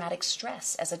post-traumatic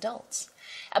stress as adults,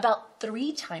 about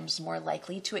 3 times more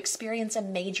likely to experience a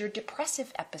major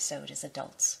depressive episode as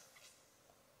adults.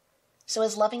 So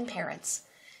as loving parents,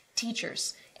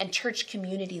 teachers, and church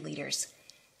community leaders,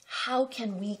 how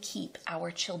can we keep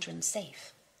our children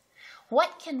safe?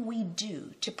 What can we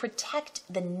do to protect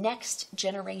the next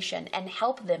generation and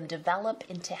help them develop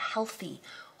into healthy,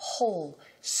 whole,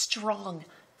 strong,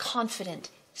 confident,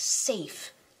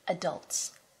 safe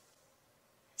adults?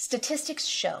 Statistics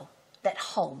show that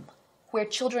home, where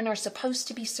children are supposed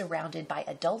to be surrounded by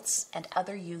adults and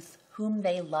other youth whom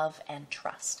they love and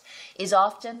trust, is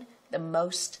often the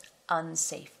most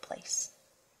unsafe place.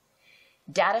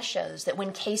 Data shows that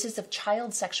when cases of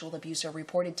child sexual abuse are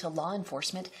reported to law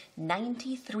enforcement,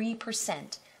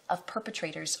 93% of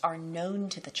perpetrators are known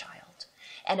to the child.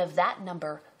 And of that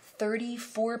number,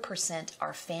 34%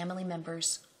 are family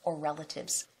members or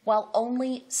relatives, while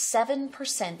only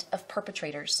 7% of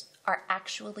perpetrators are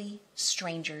actually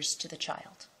strangers to the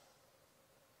child.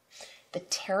 The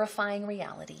terrifying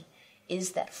reality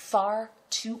is that far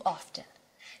too often,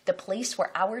 the place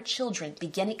where our children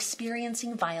begin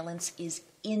experiencing violence is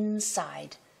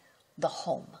inside the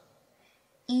home,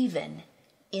 even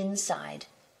inside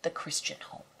the Christian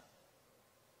home.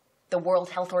 The World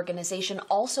Health Organization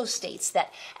also states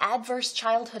that adverse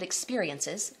childhood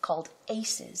experiences, called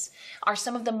ACEs, are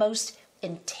some of the most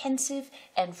intensive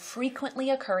and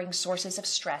frequently occurring sources of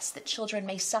stress that children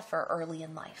may suffer early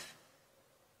in life.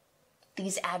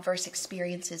 These adverse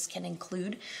experiences can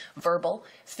include verbal,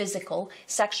 physical,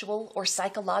 sexual, or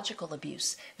psychological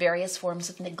abuse, various forms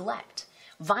of neglect,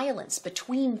 violence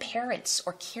between parents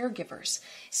or caregivers,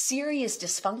 serious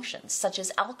dysfunctions such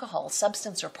as alcohol,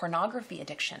 substance, or pornography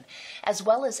addiction, as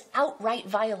well as outright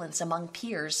violence among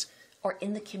peers or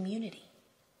in the community.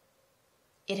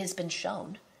 It has been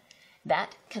shown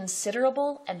that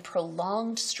considerable and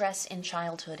prolonged stress in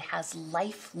childhood has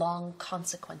lifelong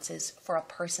consequences for a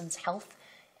person's health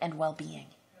and well-being.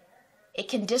 It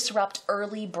can disrupt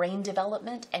early brain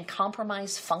development and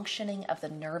compromise functioning of the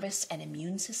nervous and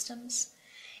immune systems.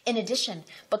 In addition,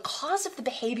 because of the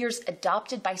behaviors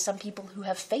adopted by some people who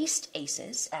have faced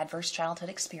ACEs, adverse childhood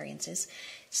experiences,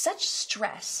 such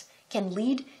stress can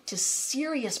lead to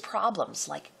serious problems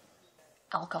like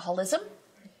alcoholism,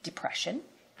 depression,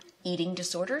 eating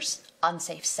disorders,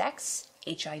 unsafe sex,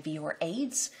 HIV or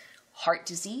AIDS, heart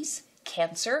disease,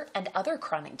 cancer, and other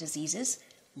chronic diseases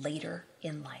later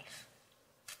in life.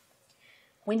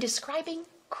 When describing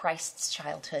Christ's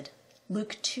childhood,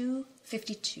 Luke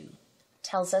 2:52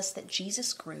 tells us that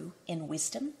Jesus grew in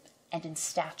wisdom and in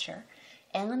stature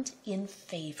and in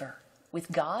favor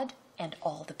with God and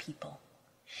all the people.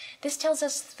 This tells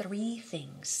us 3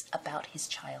 things about his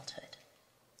childhood.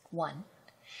 1,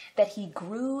 that he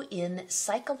grew in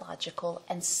psychological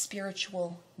and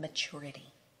spiritual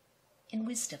maturity, in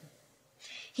wisdom.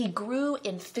 He grew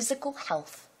in physical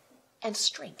health and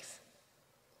strength,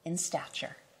 in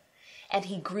stature. And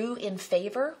he grew in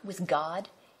favor with God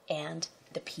and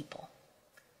the people.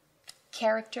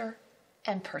 Character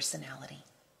and personality.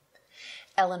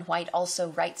 Ellen White also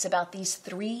writes about these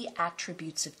 3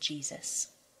 attributes of Jesus.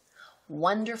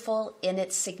 Wonderful in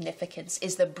its significance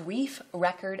is the brief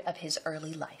record of his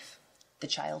early life. The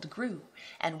child grew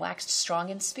and waxed strong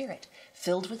in spirit,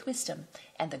 filled with wisdom,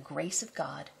 and the grace of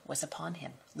God was upon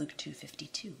him. Luke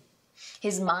 2:52.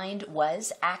 His mind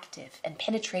was active and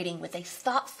penetrating with a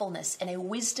thoughtfulness and a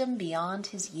wisdom beyond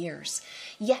his years.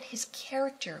 Yet his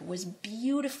character was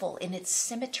beautiful in its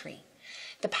symmetry.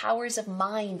 The powers of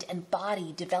mind and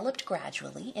body developed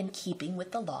gradually in keeping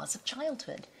with the laws of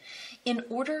childhood. In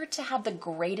order to have the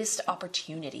greatest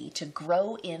opportunity to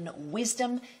grow in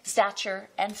wisdom, stature,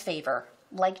 and favor,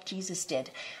 like Jesus did,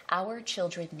 our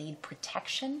children need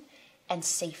protection and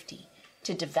safety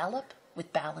to develop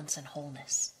with balance and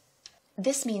wholeness.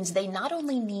 This means they not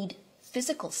only need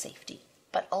physical safety,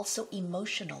 but also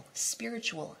emotional,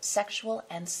 spiritual, sexual,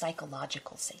 and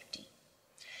psychological safety.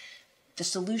 The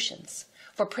solutions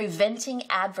for preventing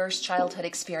adverse childhood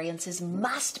experiences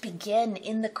must begin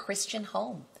in the Christian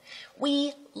home.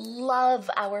 We love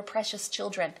our precious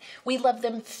children. We love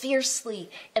them fiercely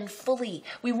and fully.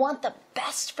 We want the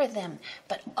best for them,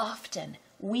 but often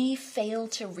we fail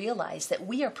to realize that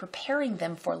we are preparing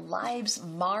them for lives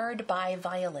marred by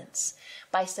violence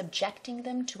by subjecting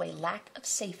them to a lack of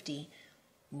safety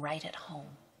right at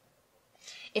home.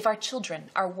 If our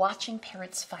children are watching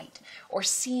parents fight or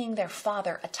seeing their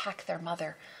father attack their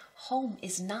mother, home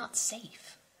is not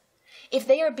safe. If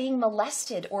they are being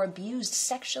molested or abused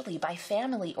sexually by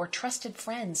family or trusted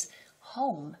friends,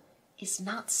 home is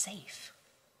not safe.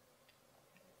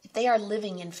 If they are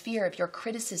living in fear of your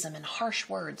criticism and harsh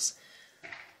words,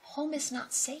 home is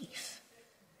not safe.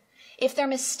 If their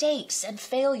mistakes and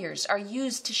failures are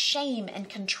used to shame and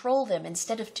control them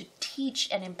instead of to teach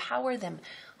and empower them,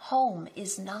 home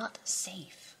is not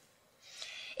safe.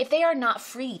 If they are not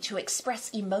free to express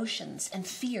emotions and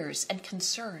fears and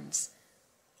concerns,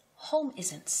 home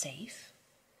isn't safe.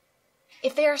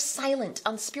 If they are silent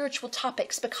on spiritual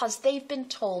topics because they've been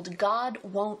told God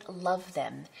won't love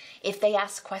them if they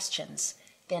ask questions,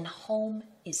 then home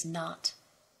is not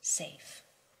safe.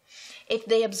 If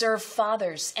they observe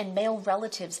fathers and male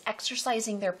relatives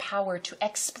exercising their power to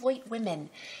exploit women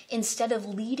instead of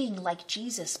leading like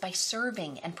Jesus by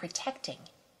serving and protecting,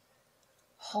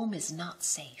 home is not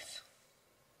safe.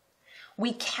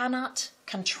 We cannot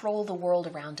control the world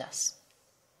around us,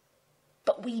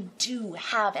 but we do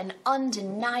have an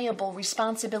undeniable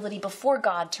responsibility before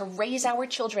God to raise our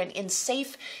children in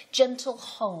safe, gentle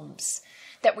homes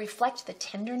that reflect the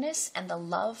tenderness and the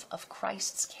love of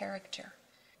Christ's character.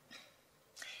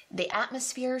 The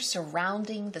atmosphere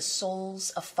surrounding the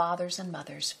souls of fathers and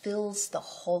mothers fills the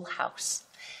whole house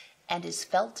and is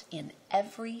felt in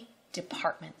every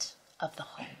department of the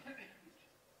home.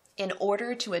 In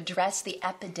order to address the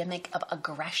epidemic of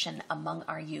aggression among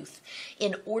our youth,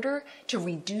 in order to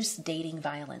reduce dating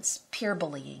violence, peer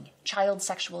bullying, child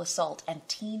sexual assault, and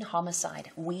teen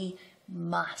homicide, we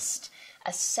must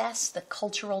assess the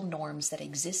cultural norms that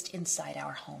exist inside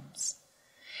our homes.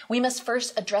 We must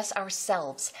first address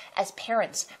ourselves as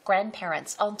parents,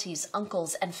 grandparents, aunties,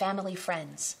 uncles, and family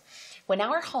friends. When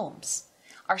our homes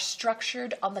are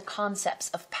structured on the concepts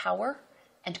of power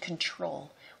and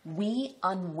control, we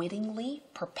unwittingly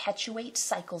perpetuate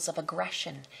cycles of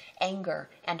aggression, anger,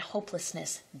 and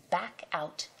hopelessness back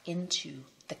out into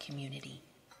the community.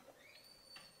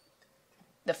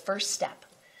 The first step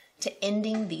to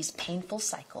ending these painful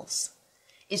cycles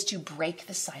is to break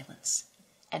the silence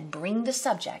and bring the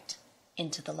subject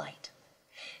into the light.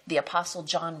 The Apostle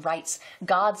John writes,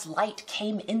 God's light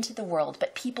came into the world,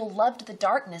 but people loved the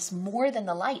darkness more than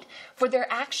the light, for their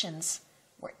actions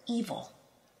were evil.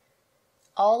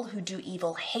 All who do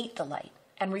evil hate the light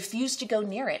and refuse to go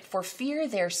near it, for fear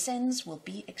their sins will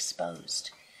be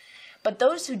exposed. But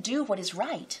those who do what is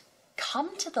right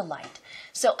come to the light,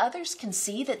 so others can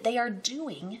see that they are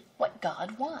doing what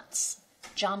God wants.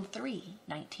 John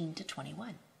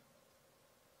 3:19-21.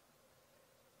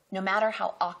 No matter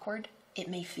how awkward it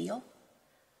may feel,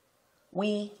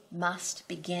 we must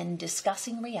begin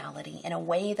discussing reality in a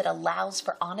way that allows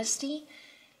for honesty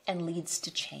and leads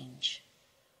to change.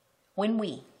 When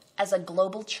we, as a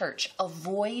global church,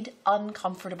 avoid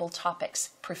uncomfortable topics,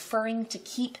 preferring to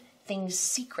keep things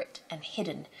secret and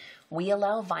hidden, we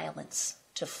allow violence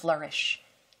to flourish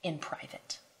in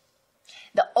private.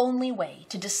 The only way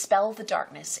to dispel the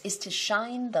darkness is to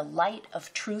shine the light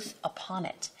of truth upon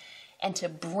it and to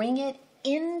bring it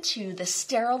into the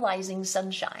sterilizing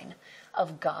sunshine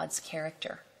of God's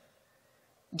character.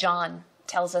 John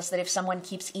tells us that if someone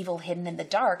keeps evil hidden in the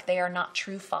dark, they are not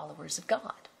true followers of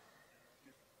God.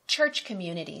 Church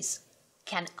communities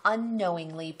can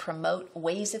unknowingly promote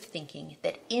ways of thinking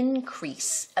that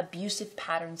increase abusive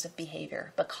patterns of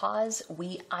behavior because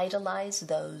we idolize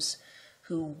those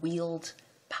who wield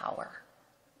power.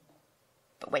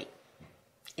 But wait,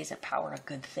 Isn't power a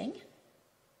good thing?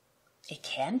 It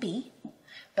can be,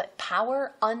 but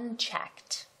power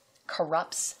unchecked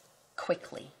corrupts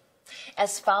quickly.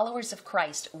 As followers of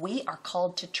Christ, we are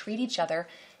called to treat each other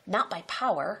not by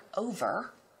power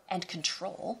over and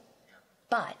control,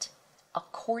 but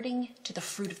according to the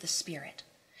fruit of the Spirit.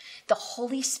 The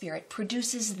Holy Spirit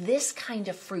produces this kind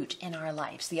of fruit in our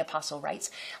lives. The apostle writes,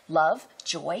 love,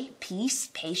 joy, peace,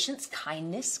 patience,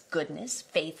 kindness, goodness,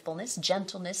 faithfulness,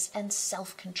 gentleness, and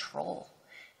self-control.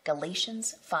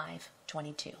 Galatians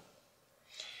 5:22.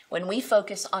 When we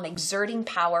focus on exerting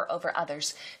power over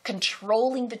others,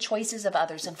 controlling the choices of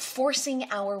others, and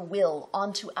forcing our will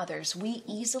onto others, we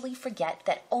easily forget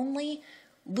that only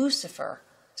Lucifer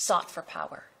sought for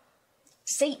power.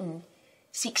 Satan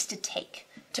seeks to take,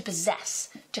 to possess,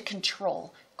 to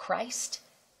control. Christ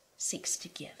seeks to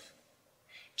give.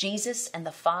 Jesus and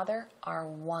the Father are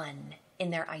one in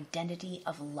their identity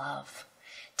of love.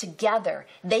 Together,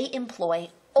 they employ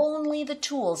only the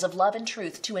tools of love and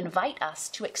truth to invite us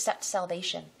to accept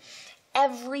salvation.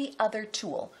 Every other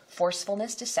tool,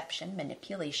 forcefulness, deception,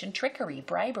 manipulation, trickery,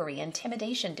 bribery,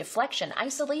 intimidation, deflection,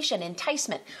 isolation,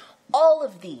 enticement, all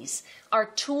of these are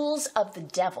tools of the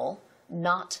devil,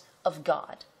 not of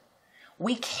God.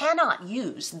 We cannot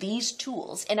use these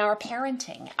tools in our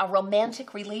parenting, our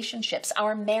romantic relationships,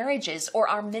 our marriages, or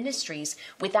our ministries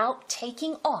without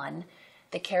taking on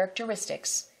the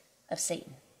characteristics of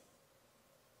Satan.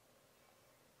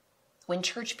 When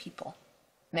church people,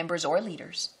 members or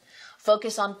leaders,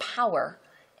 focus on power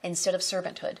instead of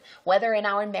servanthood, whether in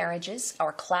our marriages,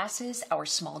 our classes, our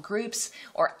small groups,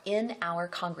 or in our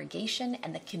congregation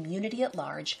and the community at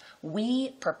large, we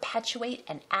perpetuate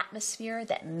an atmosphere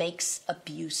that makes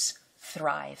abuse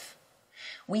thrive.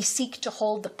 We seek to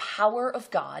hold the power of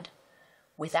God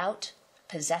without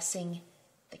possessing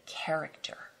the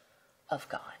character of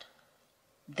God.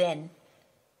 Then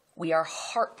we are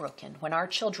heartbroken when our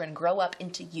children grow up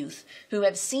into youth who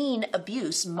have seen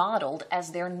abuse modeled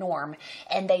as their norm,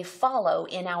 and they follow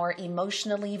in our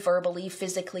emotionally, verbally,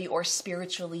 physically, or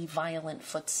spiritually violent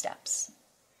footsteps.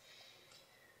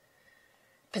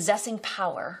 Possessing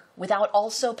power without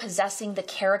also possessing the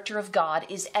character of God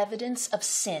is evidence of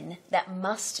sin that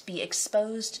must be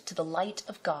exposed to the light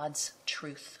of God's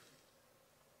truth.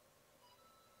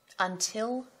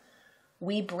 Until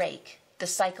we break the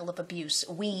cycle of abuse,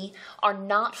 we are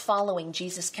not following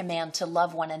Jesus' command to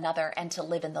love one another and to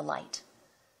live in the light.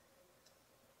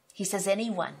 He says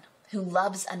anyone who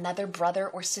loves another brother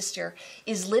or sister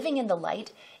is living in the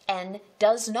light and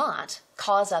does not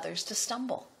cause others to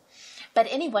stumble. But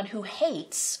anyone who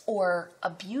hates or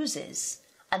abuses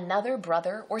another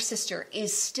brother or sister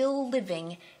is still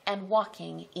living and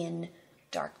walking in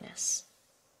darkness.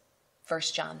 1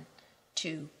 John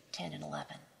 2:10 and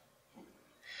 11.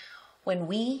 When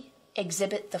we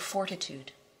exhibit the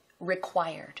fortitude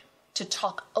required to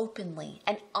talk openly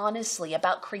and honestly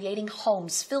about creating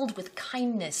homes filled with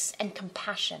kindness and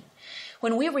compassion,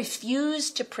 when we refuse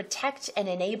to protect and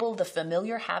enable the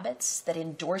familiar habits that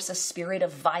endorse a spirit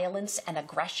of violence and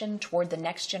aggression toward the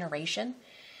next generation,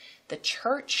 the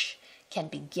church can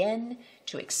begin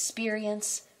to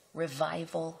experience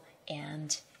revival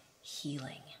and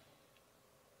healing.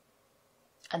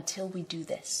 Until we do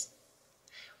this,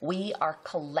 we are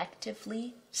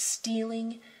collectively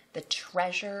stealing the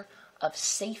treasure of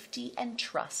safety and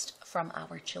trust from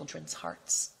our children's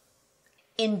hearts.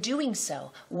 In doing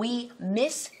so, we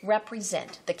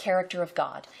misrepresent the character of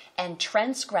God and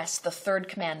transgress the third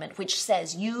commandment, which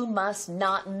says, "You must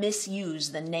not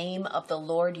misuse the name of the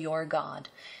Lord your God.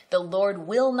 The Lord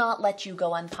will not let you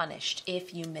go unpunished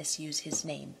if you misuse his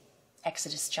name."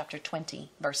 Exodus chapter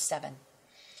 20, verse 7.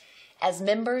 As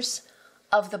members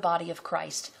of the body of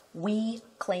Christ, we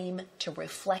claim to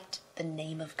reflect the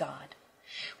name of God.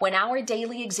 When our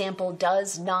daily example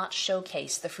does not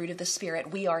showcase the fruit of the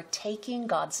Spirit, we are taking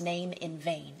God's name in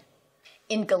vain.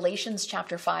 In Galatians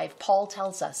chapter 5, Paul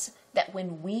tells us that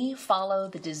when we follow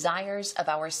the desires of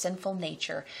our sinful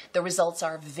nature, the results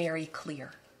are very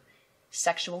clear.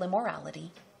 Sexual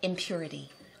immorality,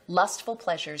 impurity, lustful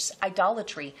pleasures,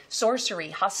 idolatry,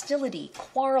 sorcery, hostility,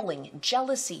 quarreling,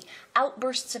 jealousy,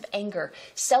 outbursts of anger,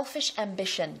 selfish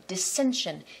ambition,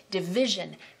 dissension,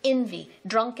 division, envy,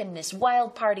 drunkenness,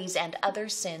 wild parties, and other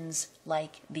sins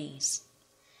like these.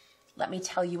 Let me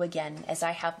tell you again, as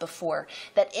I have before,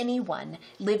 that anyone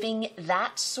living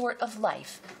that sort of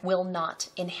life will not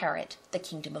inherit the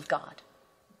kingdom of God.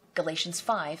 Galatians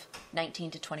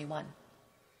 5:19-21.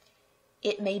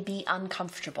 It may be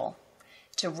uncomfortable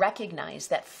to recognize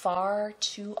that far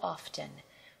too often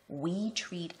we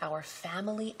treat our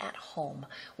family at home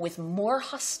with more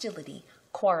hostility,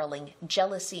 quarreling,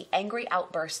 jealousy, angry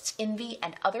outbursts, envy,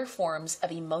 and other forms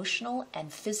of emotional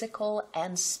and physical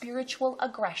and spiritual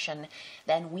aggression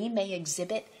than we may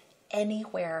exhibit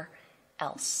anywhere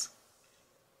else.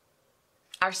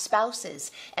 Our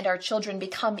spouses and our children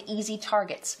become easy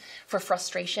targets for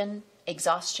frustration,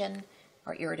 exhaustion,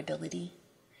 or irritability.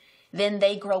 Then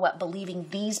they grow up believing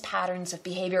these patterns of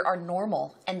behavior are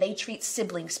normal, and they treat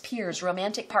siblings, peers,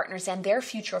 romantic partners, and their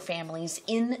future families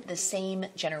in the same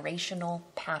generational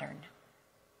pattern.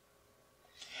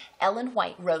 Ellen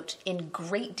White wrote in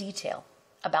great detail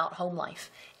about home life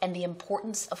and the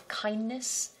importance of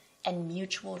kindness and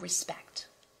mutual respect.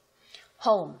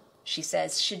 Home, she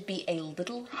says, should be a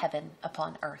little heaven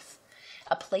upon earth,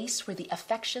 a place where the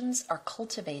affections are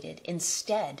cultivated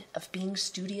instead of being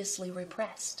studiously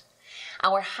repressed.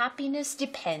 Our happiness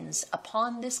depends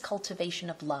upon this cultivation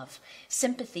of love,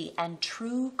 sympathy, and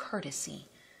true courtesy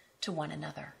to one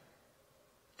another.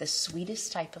 The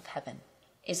sweetest type of heaven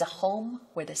is a home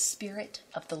where the Spirit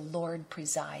of the Lord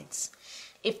presides.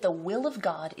 If the will of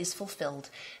God is fulfilled,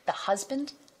 the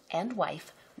husband and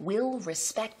wife will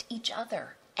respect each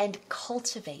other and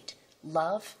cultivate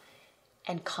love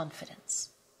and confidence.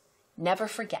 Never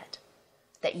forget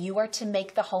that you are to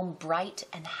make the home bright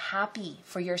and happy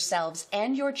for yourselves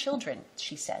and your children,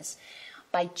 she says,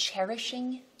 by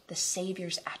cherishing the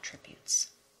Savior's attributes.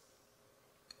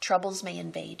 Troubles may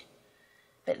invade,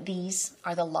 but these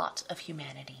are the lot of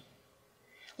humanity.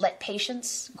 Let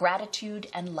patience, gratitude,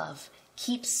 and love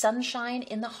keep sunshine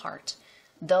in the heart,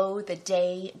 though the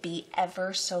day be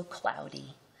ever so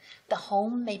cloudy. The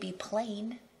home may be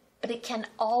plain, but it can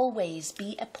always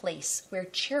be a place where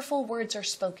cheerful words are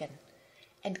spoken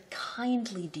and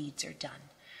kindly deeds are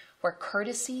done, where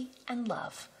courtesy and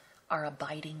love are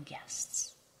abiding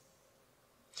guests.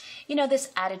 You know,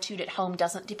 this attitude at home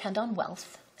doesn't depend on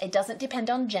wealth, it doesn't depend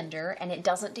on gender, and it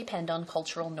doesn't depend on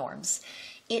cultural norms.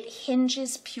 It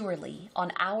hinges purely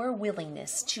on our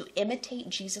willingness to imitate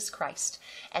Jesus Christ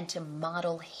and to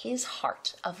model his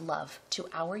heart of love to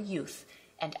our youth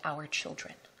and our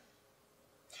children.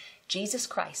 Jesus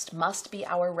Christ must be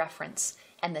our reference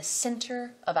and the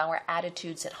center of our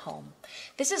attitudes at home.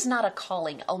 This is not a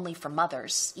calling only for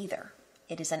mothers either.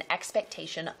 It is an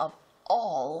expectation of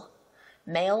all,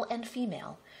 male and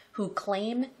female, who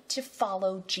claim to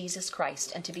follow Jesus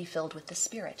Christ and to be filled with the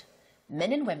Spirit,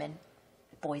 men and women,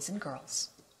 boys and girls.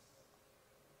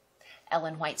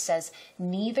 Ellen White says,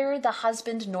 neither the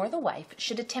husband nor the wife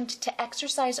should attempt to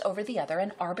exercise over the other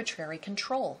an arbitrary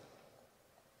control.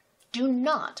 Do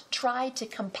not try to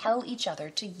compel each other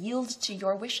to yield to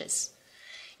your wishes.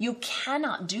 You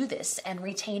cannot do this and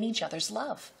retain each other's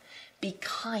love. Be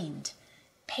kind,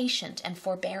 patient, and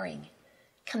forbearing,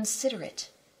 considerate,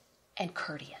 and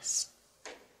courteous.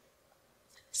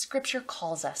 Scripture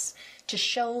calls us to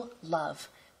show love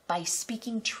by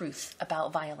speaking truth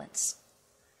about violence.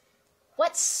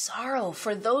 What sorrow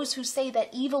for those who say that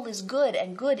evil is good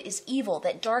and good is evil,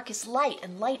 that dark is light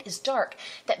and light is dark,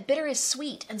 that bitter is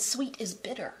sweet and sweet is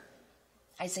bitter.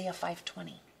 Isaiah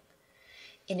 5:20.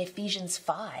 In Ephesians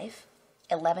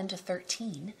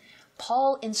 5:11-13,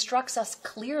 Paul instructs us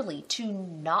clearly to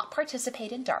not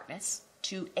participate in darkness,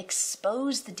 to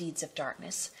expose the deeds of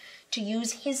darkness, to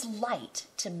use his light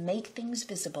to make things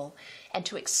visible, and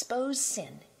to expose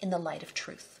sin in the light of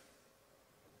truth.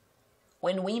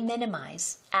 When we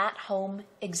minimize at-home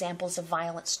examples of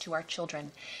violence to our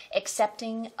children,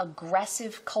 accepting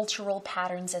aggressive cultural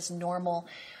patterns as normal,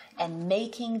 and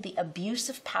making the abuse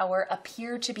of power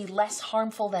appear to be less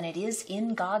harmful than it is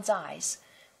in God's eyes,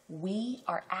 we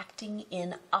are acting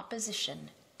in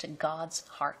opposition to God's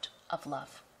heart of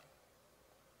love.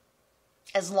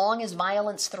 As long as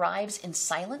violence thrives in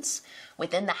silence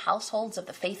within the households of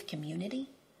the faith community,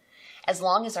 as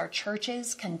long as our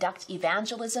churches conduct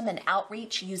evangelism and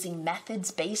outreach using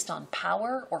methods based on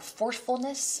power or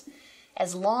forcefulness,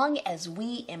 as long as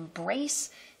we embrace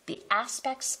the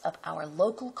aspects of our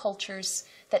local cultures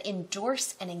that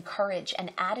endorse and encourage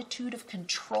an attitude of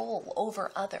control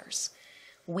over others,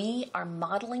 we are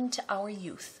modeling to our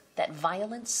youth that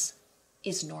violence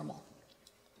is normal,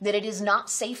 that it is not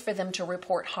safe for them to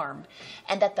report harm,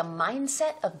 and that the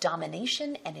mindset of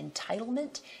domination and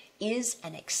entitlement is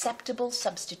an acceptable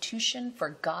substitution for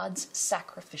God's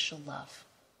sacrificial love.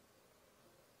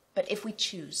 But if we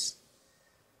choose,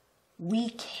 we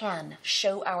can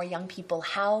show our young people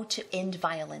how to end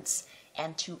violence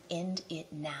and to end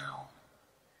it now.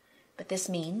 But this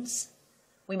means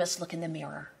we must look in the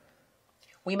mirror.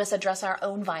 We must address our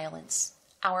own violence,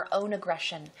 our own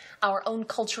aggression, our own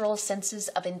cultural senses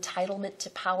of entitlement to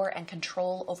power and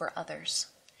control over others.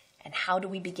 And how do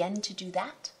we begin to do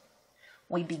that?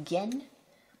 We begin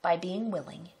by being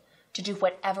willing to do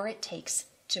whatever it takes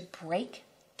to break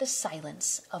the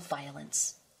silence of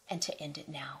violence and to end it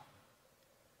now.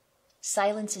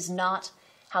 Silence is not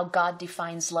how God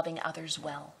defines loving others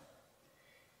well.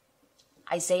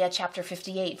 Isaiah chapter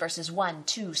 58, verses 1,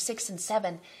 2, 6, and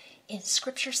 7, in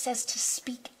Scripture says to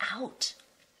speak out.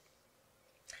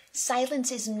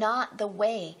 Silence is not the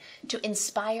way to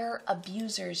inspire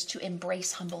abusers to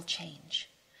embrace humble change.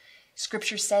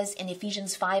 Scripture says in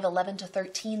Ephesians 5, 11 to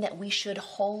 13 that we should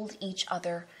hold each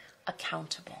other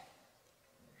accountable.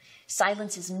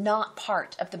 Silence is not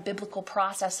part of the biblical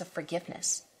process of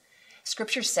forgiveness.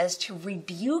 Scripture says to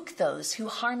rebuke those who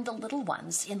harm the little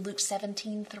ones in Luke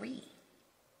 17:3.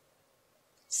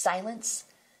 Silence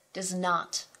does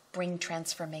not bring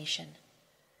transformation.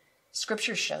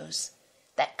 Scripture shows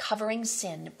that covering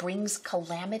sin brings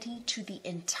calamity to the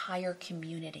entire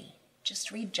community.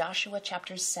 Just read Joshua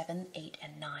chapters 7, 8,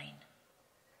 and 9.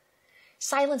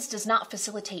 Silence does not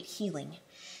facilitate healing.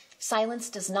 Silence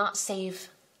does not save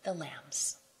the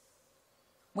lambs.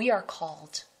 We are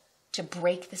called to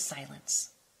break the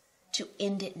silence, to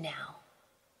end it now.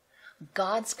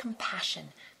 God's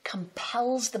compassion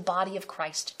compels the body of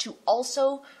Christ to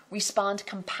also respond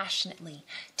compassionately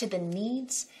to the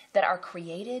needs that are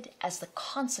created as the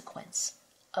consequence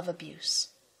of abuse.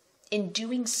 In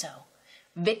doing so,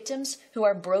 victims who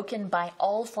are broken by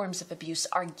all forms of abuse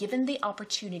are given the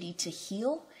opportunity to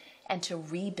heal and to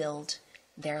rebuild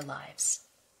their lives.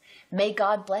 May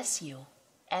God bless you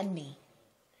and me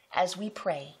as we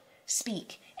pray,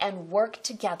 speak, and work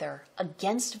together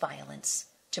against violence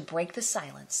to break the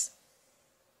silence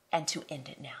and to end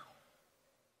it now.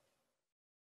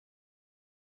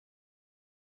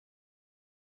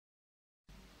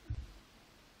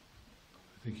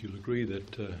 I think you'll agree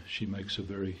that she makes a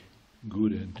very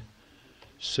good and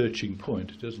searching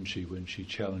point, doesn't she, when she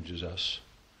challenges us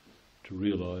to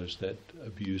realise that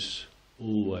abuse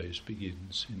always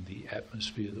begins in the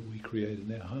atmosphere that we create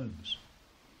in our homes.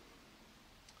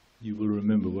 You will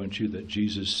remember, won't you, that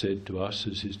Jesus said to us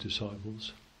as his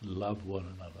disciples, love one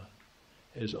another.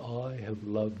 As I have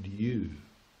loved you,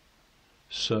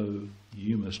 so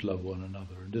you must love one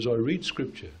another. And as I read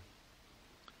Scripture,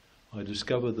 I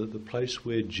discover that the place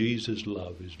where Jesus'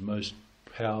 love is most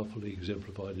powerfully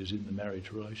exemplified is in the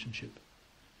marriage relationship.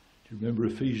 Do you remember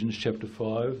Ephesians chapter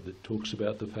 5 that talks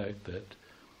about the fact that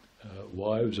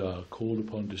wives are called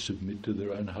upon to submit to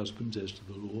their own husbands as to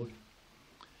the Lord,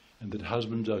 and that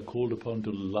husbands are called upon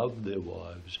to love their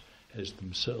wives as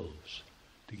themselves,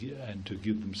 and to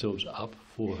give themselves up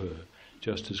for her,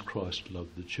 just as Christ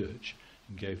loved the church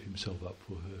and gave himself up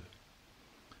for her.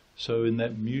 So in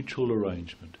that mutual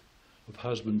arrangement of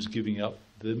husbands giving up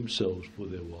themselves for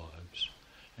their wives,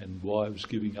 and wives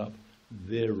giving up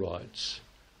their rights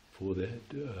for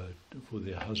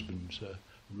their husband's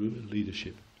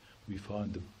leadership, we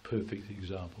find the perfect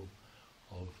example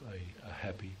of a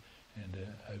happy and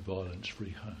a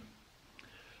violence-free home.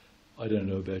 I don't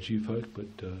know about you folk,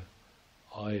 but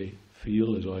I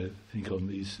feel, as I think on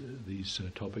these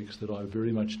topics, that I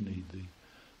very much need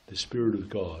the Spirit of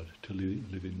God to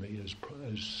live in me,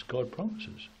 as God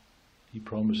promises. He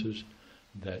promises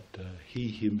that he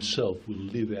himself will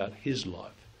live out his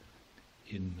life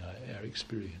in our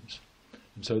experience.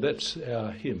 And so that's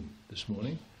our hymn this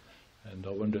morning. And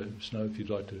I wonder, Snow, if you'd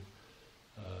like to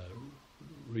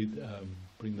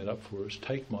bring that up for us.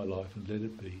 Take my life and let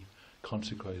it be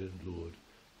consecrated, Lord,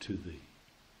 to thee.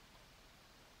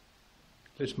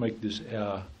 Let's make this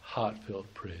our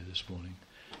heartfelt prayer this morning,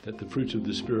 that the fruits of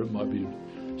the Spirit might be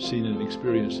seen and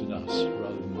experienced in us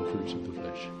rather than the fruits of the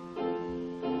flesh.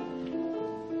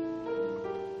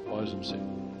 Rise and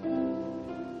sing.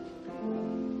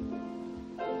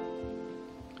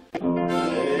 Amen.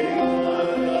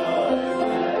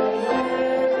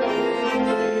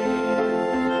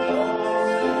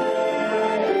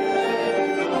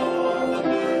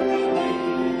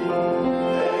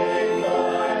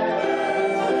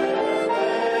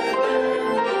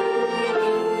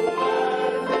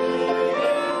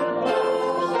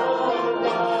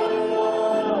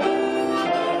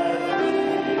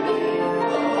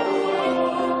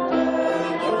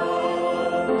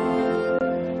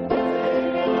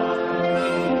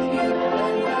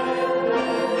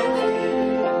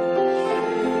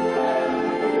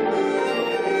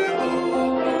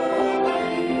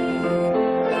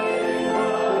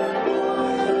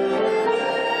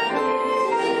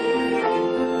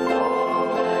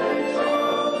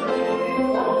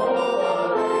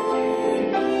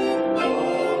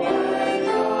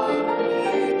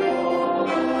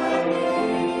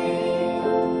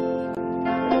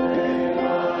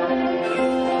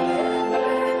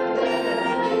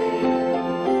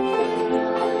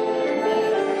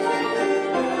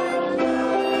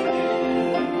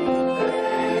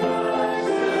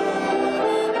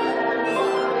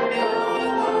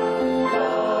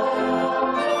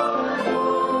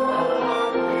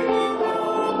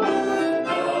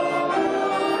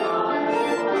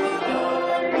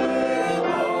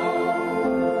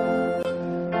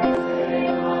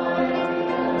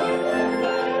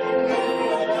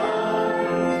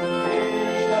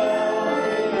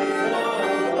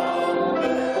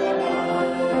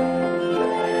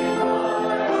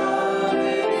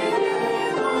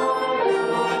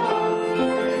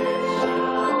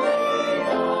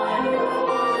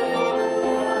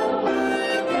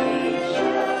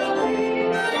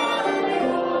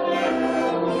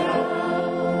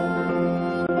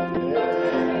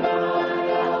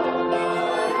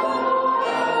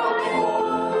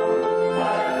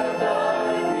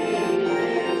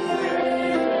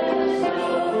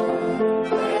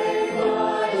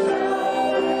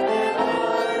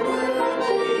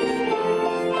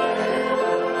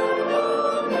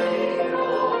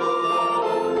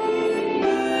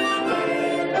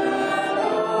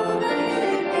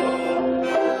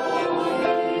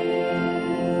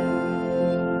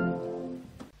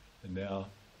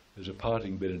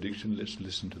 parting benediction, let's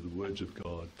listen to the words of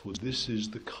God. For this is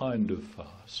the kind of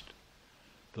fast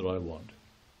that I want,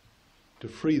 to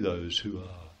free those who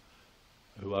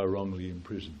are wrongly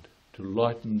imprisoned, to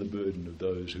lighten the burden of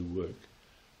those who work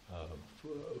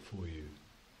for you,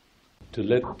 to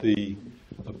let the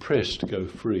oppressed go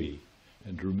free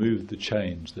and remove the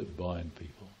chains that bind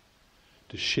people,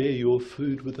 to share your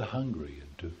food with the hungry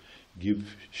and to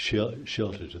give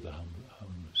shelter to the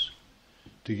homeless,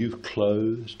 to give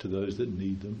clothes to those that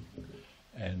need them,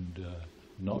 and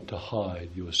not to hide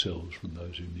yourselves from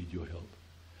those who need your help.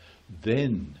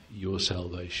 Then your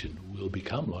salvation will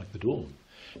become like the dawn,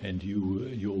 and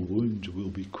your wounds will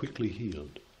be quickly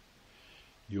healed.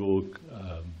 Your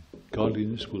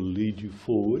godliness will lead you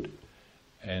forward,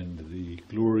 and the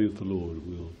glory of the Lord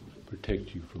will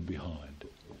protect you from behind.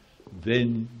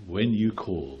 Then, when you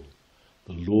call,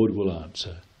 the Lord will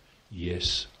answer,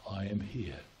 "Yes, I am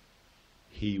here."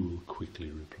 He will quickly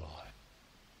reply.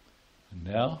 And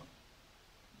now,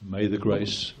 may the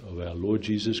grace of our Lord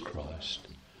Jesus Christ,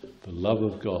 the love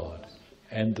of God,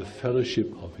 and the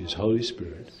fellowship of his Holy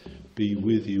Spirit be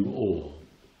with you all.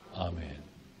 Amen.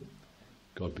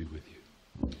 God be with you.